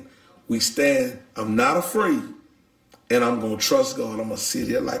stand? We stand, I'm not afraid, and I'm going to trust God. I'm going to sit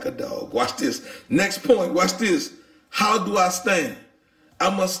here like a dog. Watch this. Next point, watch this. How do I stand? I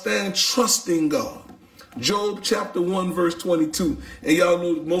must stand trusting God. Job chapter 1 verse 22. And y'all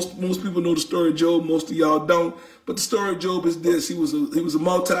know, most people know the story of Job, most of y'all don't. But the story of Job is this. He was a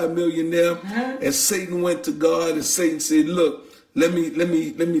multi-millionaire, and Satan went to God, and Satan said, look, let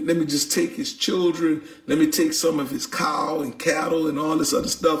me just take his children. Let me take some of his cow and cattle and all this other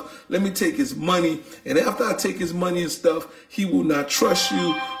stuff. Let me take his money. And after I take his money and stuff, he will not trust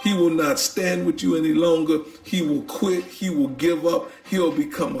you. He will not stand with you any longer. He will quit. He will give up. He'll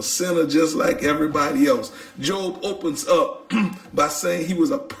become a sinner just like everybody else. Job opens up by saying he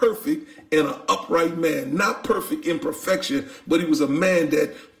was a perfect and an upright man. Not perfect in perfection, but he was a man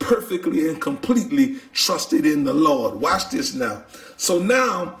that perfectly and completely trusted in the Lord. Watch this now. So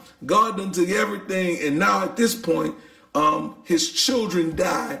now God done took everything, and now at this point, his children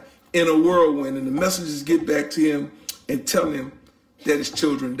die in a whirlwind, and the messengers get back to him and tell him that his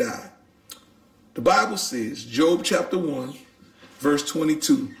children died. The Bible says, Job chapter 1, verse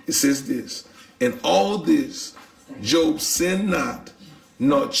 22, it says this, in all this, Job sinned not,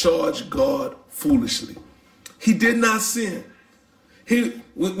 nor charged God foolishly. He did not sin.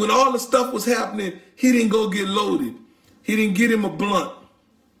 When all the stuff was happening, he didn't go get loaded. He didn't get him a blunt.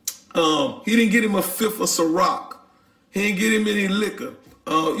 He didn't get him a fifth of Ciroc. He didn't get him any liquor.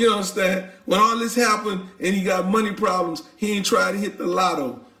 You understand? When all this happened and he got money problems, he ain't tried to hit the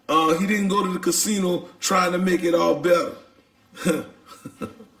lotto. He didn't go to the casino trying to make it all better.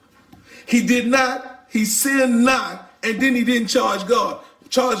 He did not, he sinned not, and then he didn't charge God.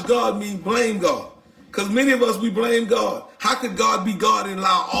 Charge God means blame God. Because many of us, we blame God. How could God be God and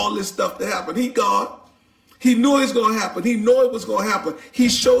allow all this stuff to happen? He God. He knew it was going to happen. He knew it was going to happen. He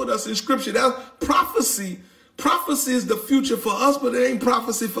showed us in scripture. That's prophecy. Prophecy is the future for us, but it ain't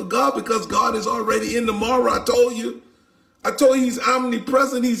prophecy for God because God is already in tomorrow. I told you he's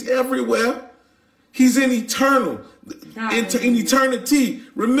omnipresent. He's everywhere. He's in eternal, in eternity.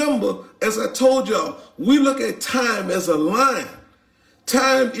 Remember, as I told y'all, we look at time as a line.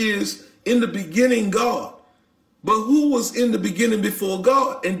 Time is in the beginning God. But who was in the beginning before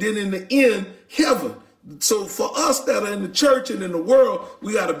God? And then in the end, heaven. So for us that are in the church and in the world,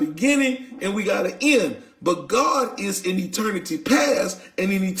 we got a beginning and we got an end. But God is in eternity past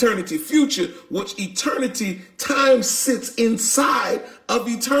and in eternity future, which eternity time sits inside of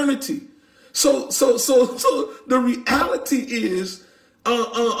eternity. So the reality is,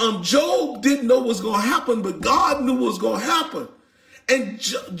 Job didn't know what was going to happen, but God knew what was going to happen. And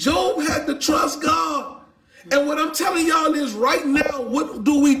Job had to trust God. And what I'm telling y'all is right now, what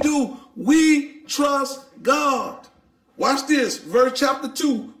do? We trust God. Watch this, chapter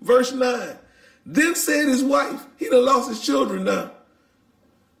 2, verse 9. Then said his wife, he done lost his children now.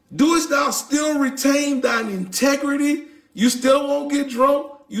 Doest thou still retain thine integrity? You still won't get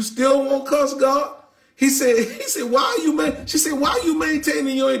drunk? You still won't cuss God? He said, why are you she said, why are you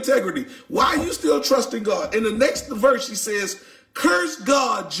maintaining your integrity? Why are you still trusting God? In the next verse, she says, curse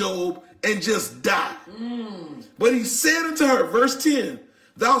God, Job, and just die. But he said unto her, verse 10,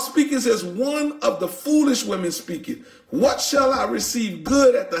 thou speakest as one of the foolish women speaketh. What shall I receive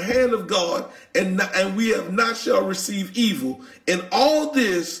good at the hand of God, and we have not shall receive evil? In all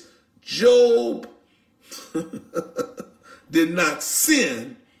this, Job did not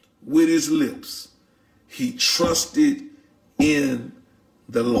sin with his lips. He trusted in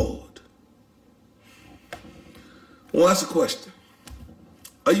the Lord. Well, that's a question.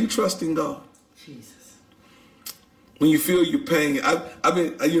 Are you trusting God? Jesus. When you feel your pain,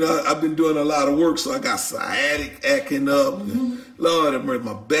 I've been doing a lot of work, so I got sciatic acting up. Lord have mercy,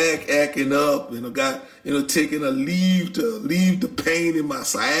 my back acting up, and I got taking a leave to leave the pain in my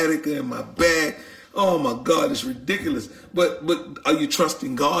sciatica and my back. Oh my God, it's ridiculous. But are you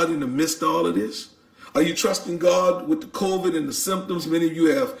trusting God in the midst of all of this? Are you trusting God with the COVID and the symptoms? Many of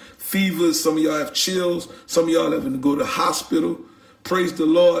you have fevers. Some of y'all have chills. Some of y'all having to go to the hospital. Praise the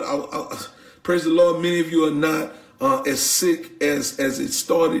Lord. Praise the Lord. Many of you are not as sick as it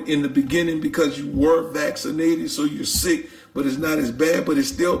started in the beginning because you were vaccinated, so you're sick, but it's not as bad, but it's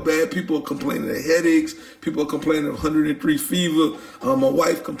still bad. People are complaining of headaches. People are complaining of 103 fever. My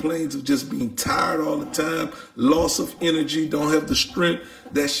wife complains of just being tired all the time, loss of energy, don't have the strength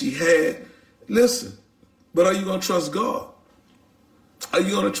that she had. Listen, but are you going to trust God? Are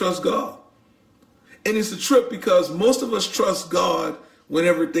you going to trust God? And it's a trip because most of us trust God when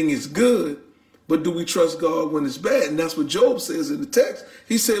everything is good, but do we trust God when it's bad? And that's what Job says in the text.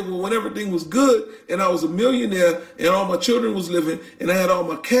 He said, well, when everything was good and I was a millionaire and all my children was living and I had all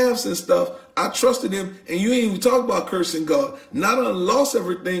my calves and stuff, I trusted him. And you ain't even talk about cursing God. Not I lost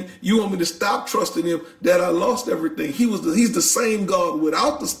everything. You want me to stop trusting him that I lost everything. He's the same God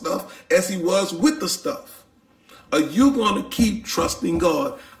without the stuff as he was with the stuff. Are you going to keep trusting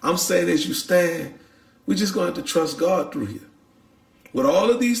God? I'm saying as you stand, we're just going to have to trust God through here. With all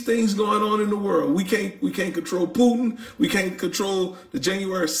of these things going on in the world, we can't control Putin. We can't control the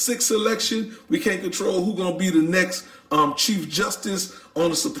January 6th election. We can't control who's going to be the next Chief Justice on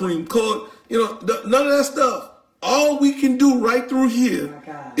the Supreme Court. None of that stuff. All we can do right through here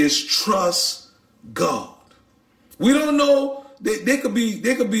is trust God. We don't know. They could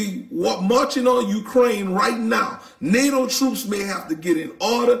be marching on Ukraine right now. NATO troops may have to get in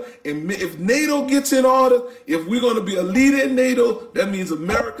order. And if NATO gets in order, if we're going to be a leader in NATO, that means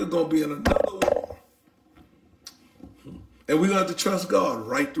America going to be in another war. And we're going to have to trust God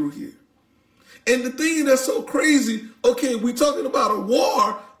right through here. And the thing that's so crazy, okay, we're talking about a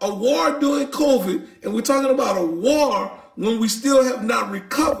war during COVID, and we're talking about a war when we still have not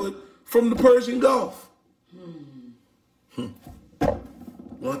recovered from the Persian Gulf.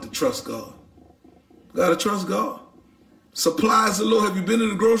 We have to trust God. Got to trust God. Supplies the Lord. Have you been in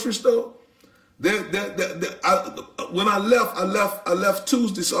the grocery store? When I left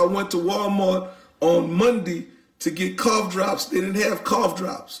Tuesday, so I went to Walmart on Monday to get cough drops. They didn't have cough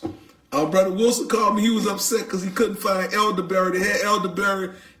drops. Brother Wilson called me. He was upset because he couldn't find elderberry. They had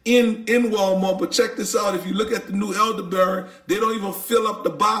elderberry in Walmart, but check this out. If you look at the new elderberry, they don't even fill up the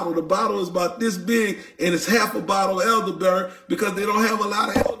bottle. The bottle is about this big, and it's half a bottle of elderberry because they don't have a lot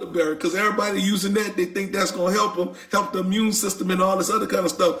of elderberry. Because everybody using that, they think that's going to help them, help the immune system and all this other kind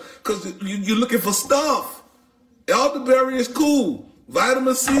of stuff. Because you're looking for stuff. Elderberry is cool.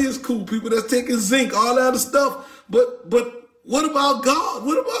 Vitamin C is cool. People that's taking zinc, all that other stuff. But what about God?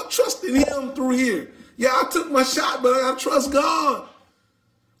 What about trusting him through here? Yeah, I took my shot, but I got to trust God.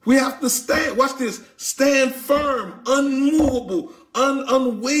 We have to stand, watch this, stand firm, unmovable,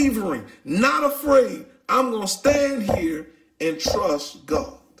 unwavering, not afraid. I'm going to stand here and trust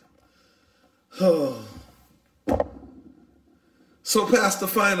God. So, Pastor,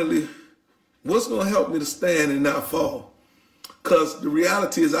 finally, what's going to help me to stand and not fall? Because the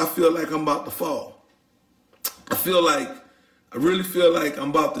reality is I feel like I'm about to fall. I really feel like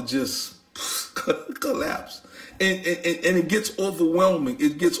I'm about to just collapse. And it gets overwhelming.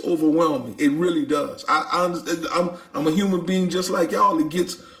 It gets overwhelming. It really does. I understand. I'm a human being just like y'all. It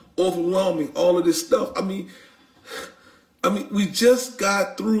gets overwhelming. All of this stuff. I mean, we just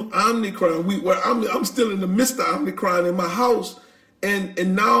got through Omicron. I'm still in the midst of Omicron in my house,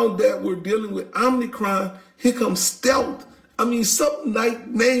 and now that we're dealing with Omicron, here comes stealth. I mean, something like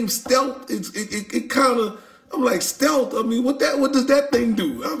named stealth. It kind of I'm like, stealth? I mean, what does that thing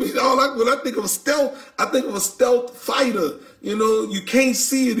do? I mean, when I think of stealth, I think of a stealth fighter. You know, you can't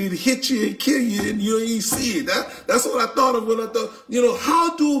see it, it hit you and kill you, and you ain't see it. That's what I thought of when I thought, you know,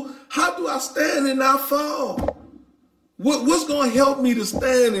 how do I stand and not fall? What's going to help me to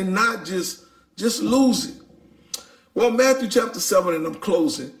stand and not just lose it? Well, Matthew chapter 7, and I'm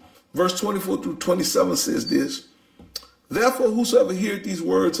closing, verse 24 through 27 says this: Therefore, whosoever heareth these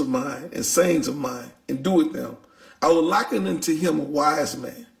words of mine and sayings of mine and doeth them, I will liken unto him a wise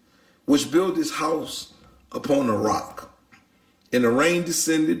man, which built his house upon a rock. And the rain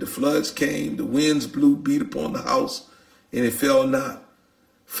descended, the floods came, the winds blew, beat upon the house, and it fell not,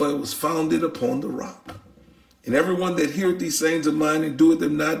 for it was founded upon the rock. And everyone that heareth these sayings of mine and doeth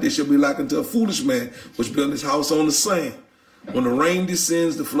them not, they shall be like unto a foolish man, which built his house on the sand. When the rain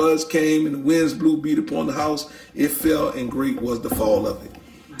descends, the floods came, and the winds blew, beat upon the house, it fell, and great was the fall of it.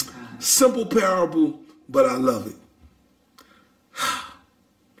 Simple parable, but I love it.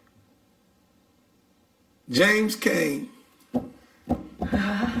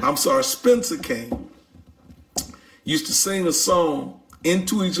 Spencer came, used to sing a song,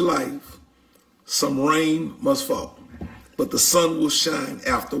 Into Each Life, some rain must fall, but the sun will shine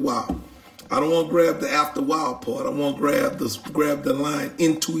after a while. I don't want to grab the after a while part. I want to grab the line,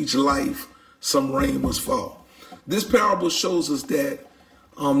 into each life, some rain must fall. This parable shows us that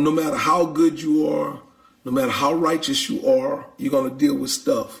no matter how good you are, no matter how righteous you are, you're going to deal with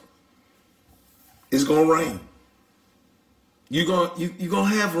stuff. It's going to rain. You're going to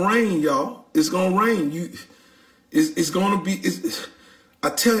have rain, y'all. It's going to rain. It's going to be, I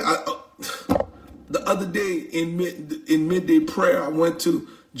tell you, the other day in midday prayer, I went to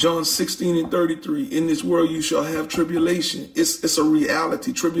John 16:33. In this world you shall have tribulation. It's a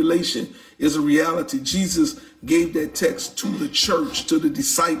reality. Tribulation is a reality. Jesus gave that text to the church, to the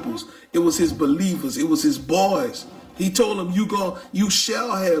disciples. It was his believers. It was his boys. He told them, you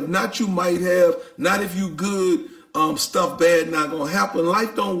shall have, not you might have, not if you good, stuff bad not gonna happen.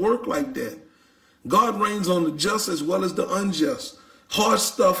 Life don't work like that. God reigns on the just as well as the unjust. Hard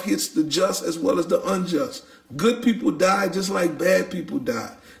stuff hits the just as well as the unjust. Good people die just like bad people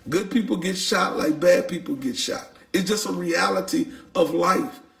die. Good people get shot like bad people get shot. It's just a reality of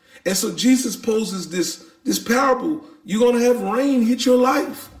life. And so Jesus poses this parable. You're going to have rain hit your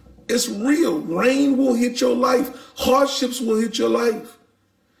life. It's real. Rain will hit your life. Hardships will hit your life.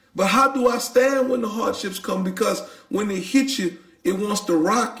 But how do I stand when the hardships come? Because when they hit you, it wants to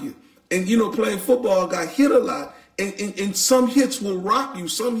rock you. And, you know, playing football, I got hit a lot. And some hits will rock you.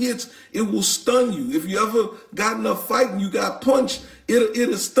 Some hits, it will stun you. If you ever got in a fight and you got punched,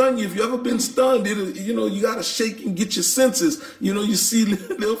 it'll stun you. If you ever been stunned, you got to shake and get your senses. You know, you see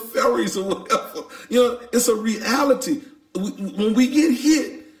little fairies or whatever. You know, it's a reality. When we get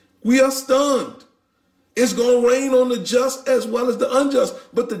hit, we are stunned. It's going to rain on the just as well as the unjust.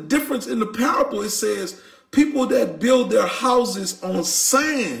 But the difference in the parable, it says, people that build their houses on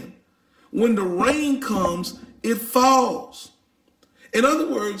sand, when the rain comes, it falls. In other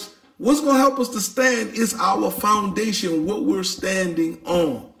words, what's going to help us to stand is our foundation, what we're standing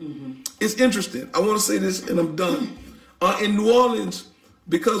on. Mm-hmm. It's interesting. I want to say this and I'm done. In New Orleans,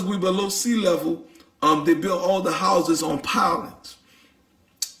 because we're below sea level, they built all the houses on pilings.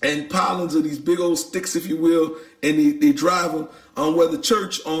 And pilings are these big old sticks, if you will, and they drive them. Where the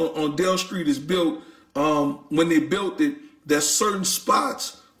church on Dale Street is built, when they built it, there's certain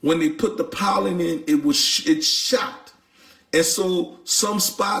spots. When they put the piling in, it's shot. And so some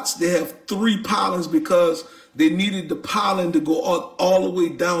spots, they have 3 pilings because they needed the piling to go all the way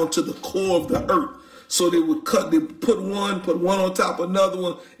down to the core of the earth. So they put one on top of another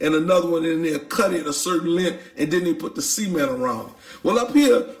one, and they'll cut it a certain length, and then they put the cement around it. Well, up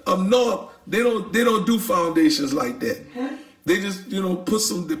here, up north, they don't do foundations like that. They just, put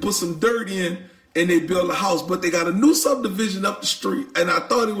some dirt in, and they build a house, but they got a new subdivision up the street. And I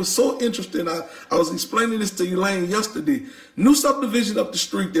thought it was so interesting. I was explaining this to Elaine yesterday. New subdivision up the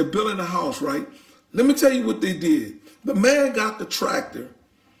street, they're building a house, right? Let me tell you what they did. The man got the tractor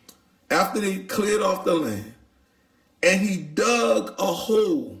after they cleared off the land, and he dug a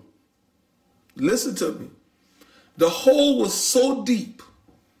hole. Listen to me. The hole was so deep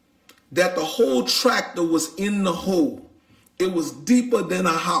that the whole tractor was in the hole. It was deeper than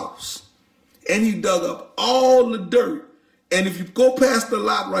a house. And he dug up all the dirt. And if you go past the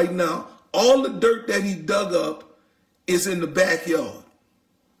lot right now, all the dirt that he dug up is in the backyard.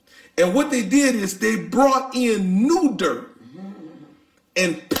 And what they did is they brought in new dirt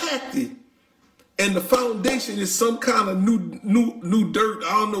and packed it. And the foundation is some kind of new dirt.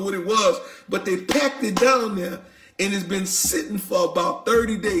 I don't know what it was, but they packed it down there. and it's been sitting for about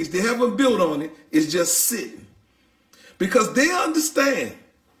 30 days. They haven't built on it. It's just sitting. Because they understand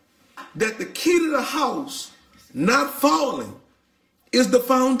that the key to the house not falling is the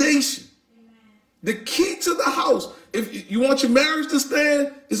foundation. The key to the house, if you want your marriage to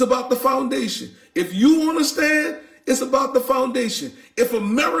stand, it's about the foundation. If you want to stand, it's about the foundation. If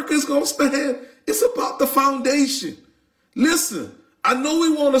America's going to stand, it's about the foundation. Listen, I know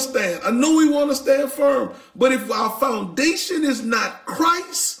we want to stand. I know we want to stand firm. But if our foundation is not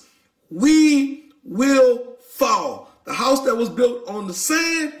Christ, we will fall. The house that was built on the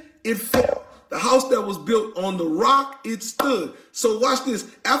sand, it fell. The house that was built on the rock, it stood. So watch this.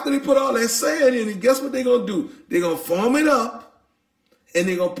 After they put all that sand in it, guess what they're going to do? They're going to form it up, and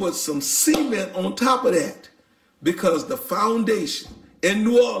they're going to put some cement on top of that. Because the foundation in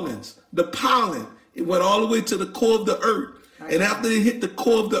New Orleans, the pollen, it went all the way to the core of the earth. And after they hit the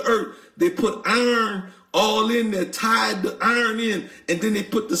core of the earth, they put iron all in there, tied the iron in, and then they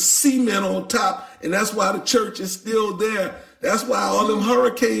put the cement on top. And that's why the church is still there. That's why all them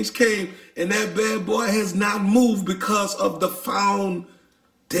hurricanes came, and that bad boy has not moved because of the foundation.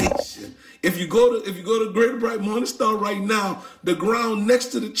 If you go to Great Bright Morning Star right now, the ground next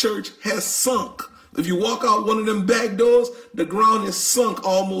to the church has sunk. If you walk out one of them back doors, the ground is sunk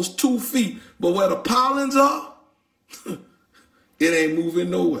almost 2 feet. But where the pollens are, it ain't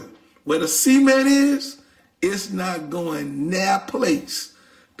moving nowhere. Where the cement is, it's not going that place.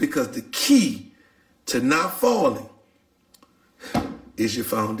 Because the key to not falling is your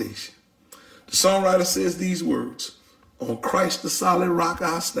foundation. The songwriter says these words, "On Christ the solid rock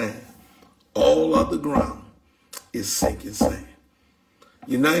I stand, all other ground is sinking sand."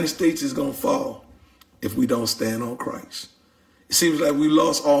 United States is going to fall if we don't stand on Christ. It seems like we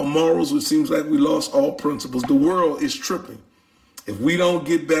lost all morals. It seems like we lost all principles. The world is tripping. If we don't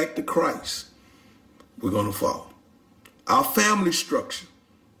get back to Christ, we're going to fall. Our family structure,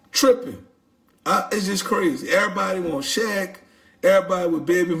 tripping. It's just crazy. Everybody wants Shaq. Everybody with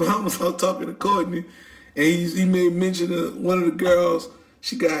baby mamas. I was talking to Courtney, and he made mention of one of the girls.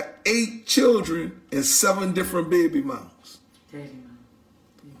 She got 8 children and 7 different baby mamas.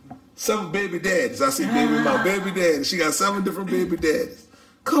 7 baby daddies. I see baby mama, baby daddies. She got 7 different baby daddies.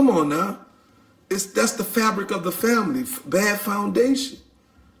 Come on now. That's the fabric of the family. Bad foundation.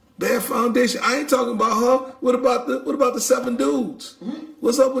 Bad foundation. I ain't talking about her. What about the 7 dudes?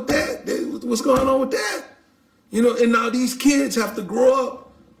 What's up with that? What's going on with that? You know, and now these kids have to grow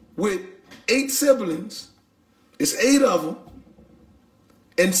up with 8 siblings. It's 8 of them.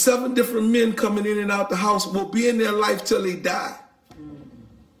 And 7 different men coming in and out the house will be in their life till they die.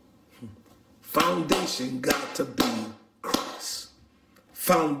 Foundation got to be Christ.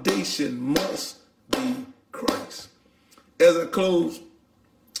 Foundation must be Christ. As I close,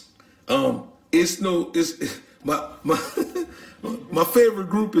 it's my favorite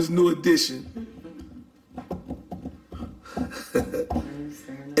group is New Edition.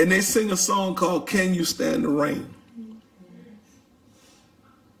 And they sing a song called "Can You Stand the Rain?"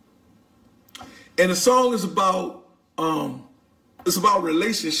 And the song is about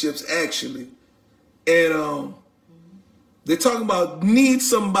relationships actually. And they're talking about need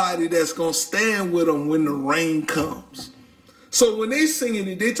somebody that's going to stand with them when the rain comes. So when they singing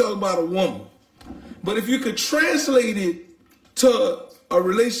it, they talk about a woman. But if you could translate it to a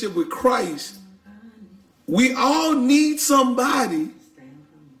relationship with Christ, we all need somebody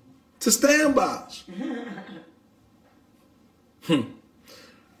to stand by us.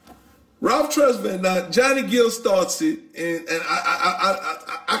 Ralph Tresvant, now Johnny Gill starts it, and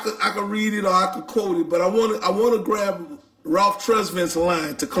I could read it or I could quote it, but I want to grab Ralph Tresvant's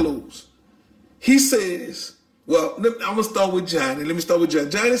line to close. He says, well, I'm gonna start with Johnny. Let me start with Johnny.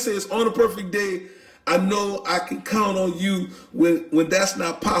 Johnny says, "On a perfect day, I know I can count on you. When that's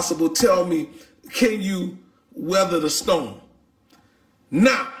not possible, tell me, can you weather the storm?"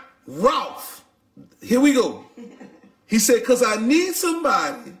 Now, Ralph, here we go. He said, "Because I need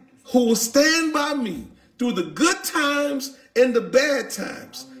somebody who will stand by me through the good times and the bad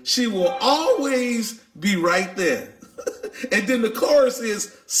times. She will always be right there." And then the chorus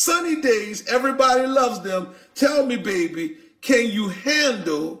is, "Sunny days, everybody loves them. Tell me, baby, can you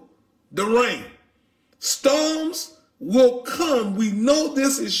handle the rain? Storms will come. We know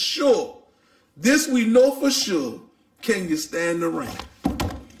this is sure. This we know for sure. Can you stand the rain?"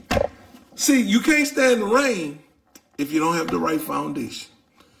 See, you can't stand the rain if you don't have the right foundation.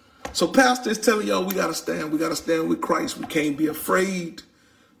 So Pastor is telling y'all we got to stand. We got to stand with Christ. We can't be afraid.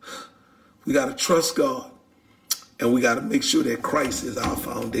 We got to trust God. And we got to make sure that Christ is our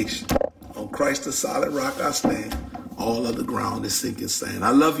foundation. On Christ the solid rock I stand. All other ground is sinking sand. I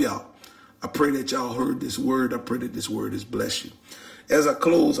love y'all. I pray that y'all heard this word. I pray that this word has blessed you. As I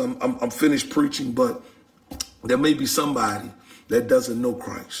close, I'm finished preaching, but there may be somebody that doesn't know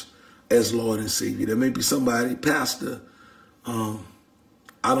Christ as Lord and Savior. There may be somebody, Pastor, I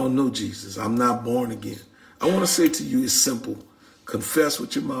don't know Jesus. I'm not born again. I want to say to you, it's simple. Confess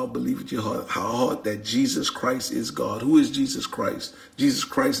with your mouth, believe with your heart that Jesus Christ is God. Who is Jesus Christ? Jesus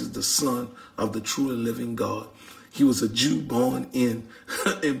Christ is the Son of the true and living God. He was a Jew born in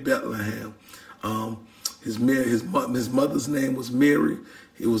Bethlehem. His mother's name was Mary.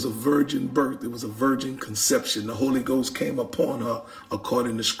 It was a virgin birth. It was a virgin conception. The Holy Ghost came upon her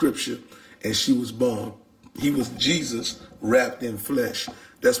according to Scripture, and she was born. He was Jesus wrapped in flesh.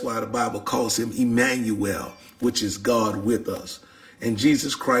 That's why the Bible calls him Emmanuel, which is God with us. And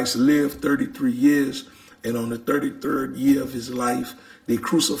Jesus Christ lived 33 years, and on the 33rd year of his life, they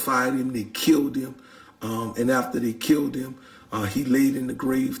crucified him, they killed him, and after they killed him, he laid in the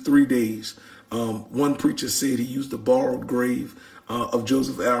grave 3 days. One preacher said he used a borrowed grave of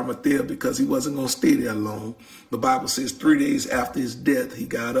Joseph of Arimathea because he wasn't going to stay there long. The Bible says 3 days after his death, he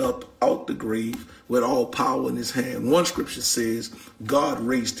got up out the grave with all power in his hand. One scripture says God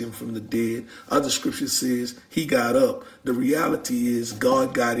raised him from the dead. Other scripture says he got up. The reality is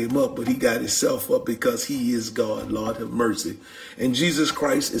God got him up, but he got himself up because he is God. Lord have mercy. And Jesus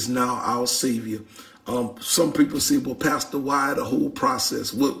Christ is now our Savior. Some people say, well, Pastor, why the whole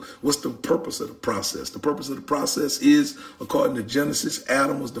process? What's the purpose of the process? The purpose of the process is, according to Genesis,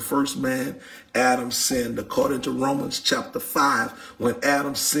 Adam was the first man. Adam sinned. According to Romans chapter 5, when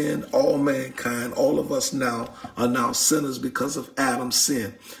Adam sinned, all mankind, all of us now, are now sinners because of Adam's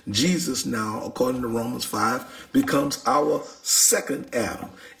sin. Jesus now, according to Romans 5, becomes our second Adam.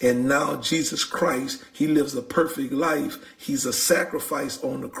 And now Jesus Christ, he lives a perfect life. He's a sacrifice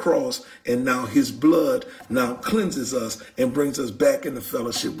on the cross, and now his blood now cleanses us and brings us back into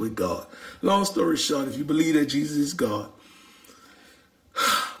fellowship with God. Long story short, if you believe that Jesus is God,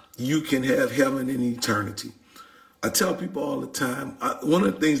 you can have heaven in eternity. I tell people all the time, one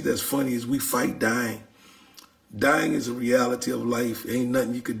of the things that's funny is we fight dying. Dying is a reality of life. Ain't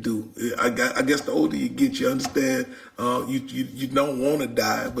nothing you could do. I guess the older you get, you understand you don't want to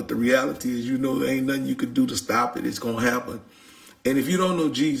die, but the reality is, there ain't nothing you could do to stop it. It's going to happen. And if you don't know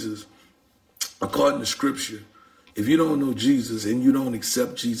Jesus, according to Scripture, if you don't know Jesus and you don't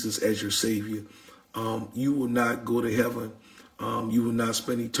accept Jesus as your Savior, you will not go to heaven. You will not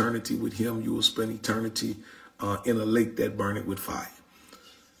spend eternity with him. You will spend eternity in a lake that burneth with fire.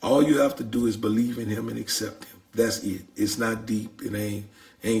 All you have to do is believe in him and accept him. That's it. It's not deep. It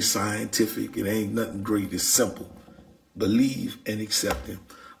ain't scientific. It ain't nothing great. It's simple. Believe and accept him.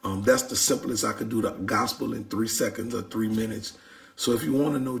 That's the simplest I could do the gospel in 3 seconds or 3 minutes. So if you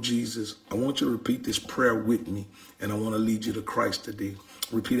want to know Jesus, I want you to repeat this prayer with me, and I want to lead you to Christ today.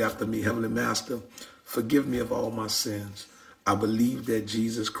 Repeat after me. Heavenly Master, forgive me of all my sins. I believe that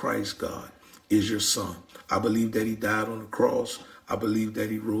Jesus Christ, God, is your Son. I believe that he died on the cross. I believe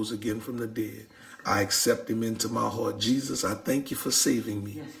that he rose again from the dead. I accept him into my heart. Jesus, I thank you for saving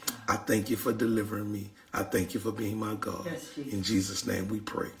me. Yes, I thank you for delivering me. I thank you for being my God. Yes, in Jesus' name we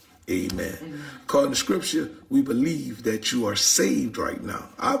pray. Amen. Amen. According to Scripture, we believe that you are saved right now.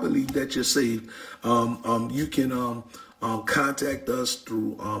 I believe that you're saved. You can contact us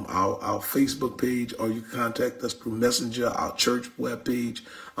through our Facebook page, or you can contact us through Messenger, our church webpage.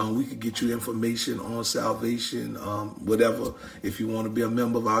 We could get you information on salvation, whatever. If you want to be a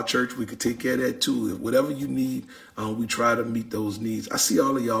member of our church, we could take care of that too. Whatever you need, we try to meet those needs. I see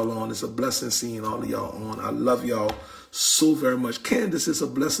all of y'all on. It's a blessing seeing all of y'all on. I love y'all so very much. Candace, it's a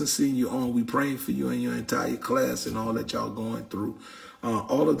blessing seeing you on. We praying for you and your entire class and all that y'all going through.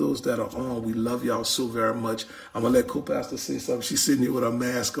 All of those that are on, we love y'all so very much. I'm going to let co-pastor say something. She's sitting here with her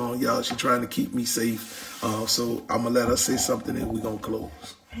mask on, y'all. She's trying to keep me safe. So I'm going to let her say something and we're going to close.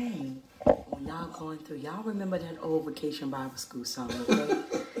 Hey, when y'all going through, y'all remember that old Vacation Bible School song, okay?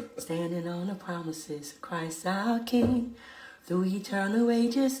 Standing on the promises of Christ our King. Through eternal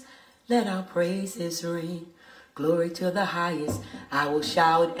ages, let our praises ring. Glory to the highest, I will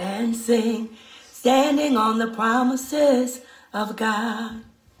shout and sing. Standing on the promises of God.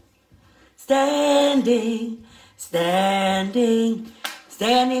 Standing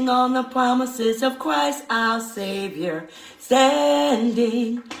on the promises of Christ our Savior.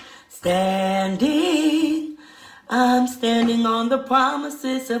 Standing, I'm standing on the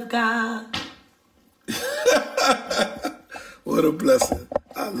promises of God. What a blessing.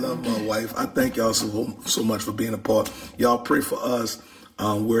 I love my wife. I thank y'all so much for being a part. Y'all pray for us.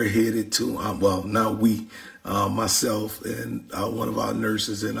 We're headed to, now we, myself and one of our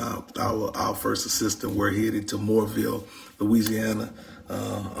nurses and our first assistant, we're headed to Mooreville, Louisiana,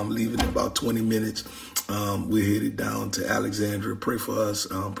 I'm leaving in about 20 minutes. We're headed down to Alexandria. Pray for us.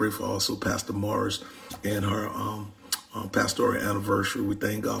 Pray for also Pastor Morris and her pastoral anniversary. We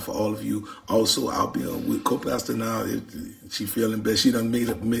thank God for all of you. Also, I'll be on with co-pastor now. She feeling better. She done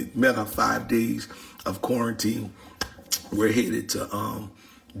met her 5 days of quarantine. We're headed to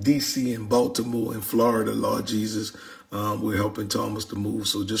D.C. and Baltimore and Florida, Lord Jesus. We're helping Thomas to move.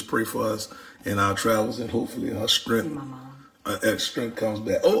 So just pray for us in our travels, and hopefully her strength comes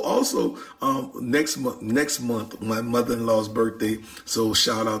back. Oh, also, next month, my mother-in-law's birthday. So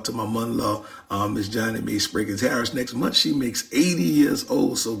shout out to my mother-in-law, Miss Johnny Mae Spriggins Harris. Next month, she makes 80 years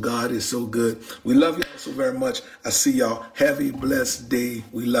old. So God is so good. We love y'all so very much. I see y'all. Have a blessed day.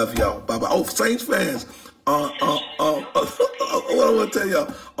 We love y'all. Bye-bye. Oh, Saints fans. What I want to tell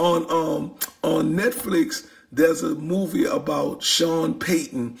y'all, on Netflix, there's a movie about Sean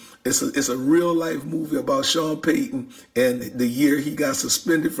Payton. It's a real life movie about Sean Payton and the year he got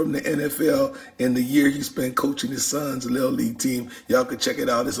suspended from the NFL and the year he spent coaching his son's little league team. Y'all can check it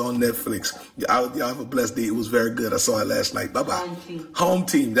out. It's on Netflix. Y'all have a blessed day. It was very good. I saw it last night. Bye-bye. Home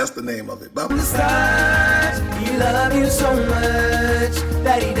Team. That's the name of it. Bye-bye. He loved you so much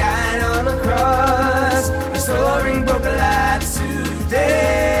that he died on the cross, restoring broken lives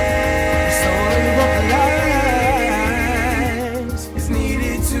today. Restoring broken lives is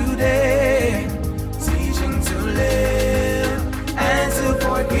needed today. Teaching to live and to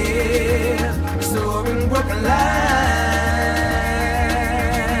forgive. Restoring broken lives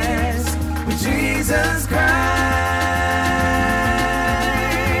with Jesus Christ.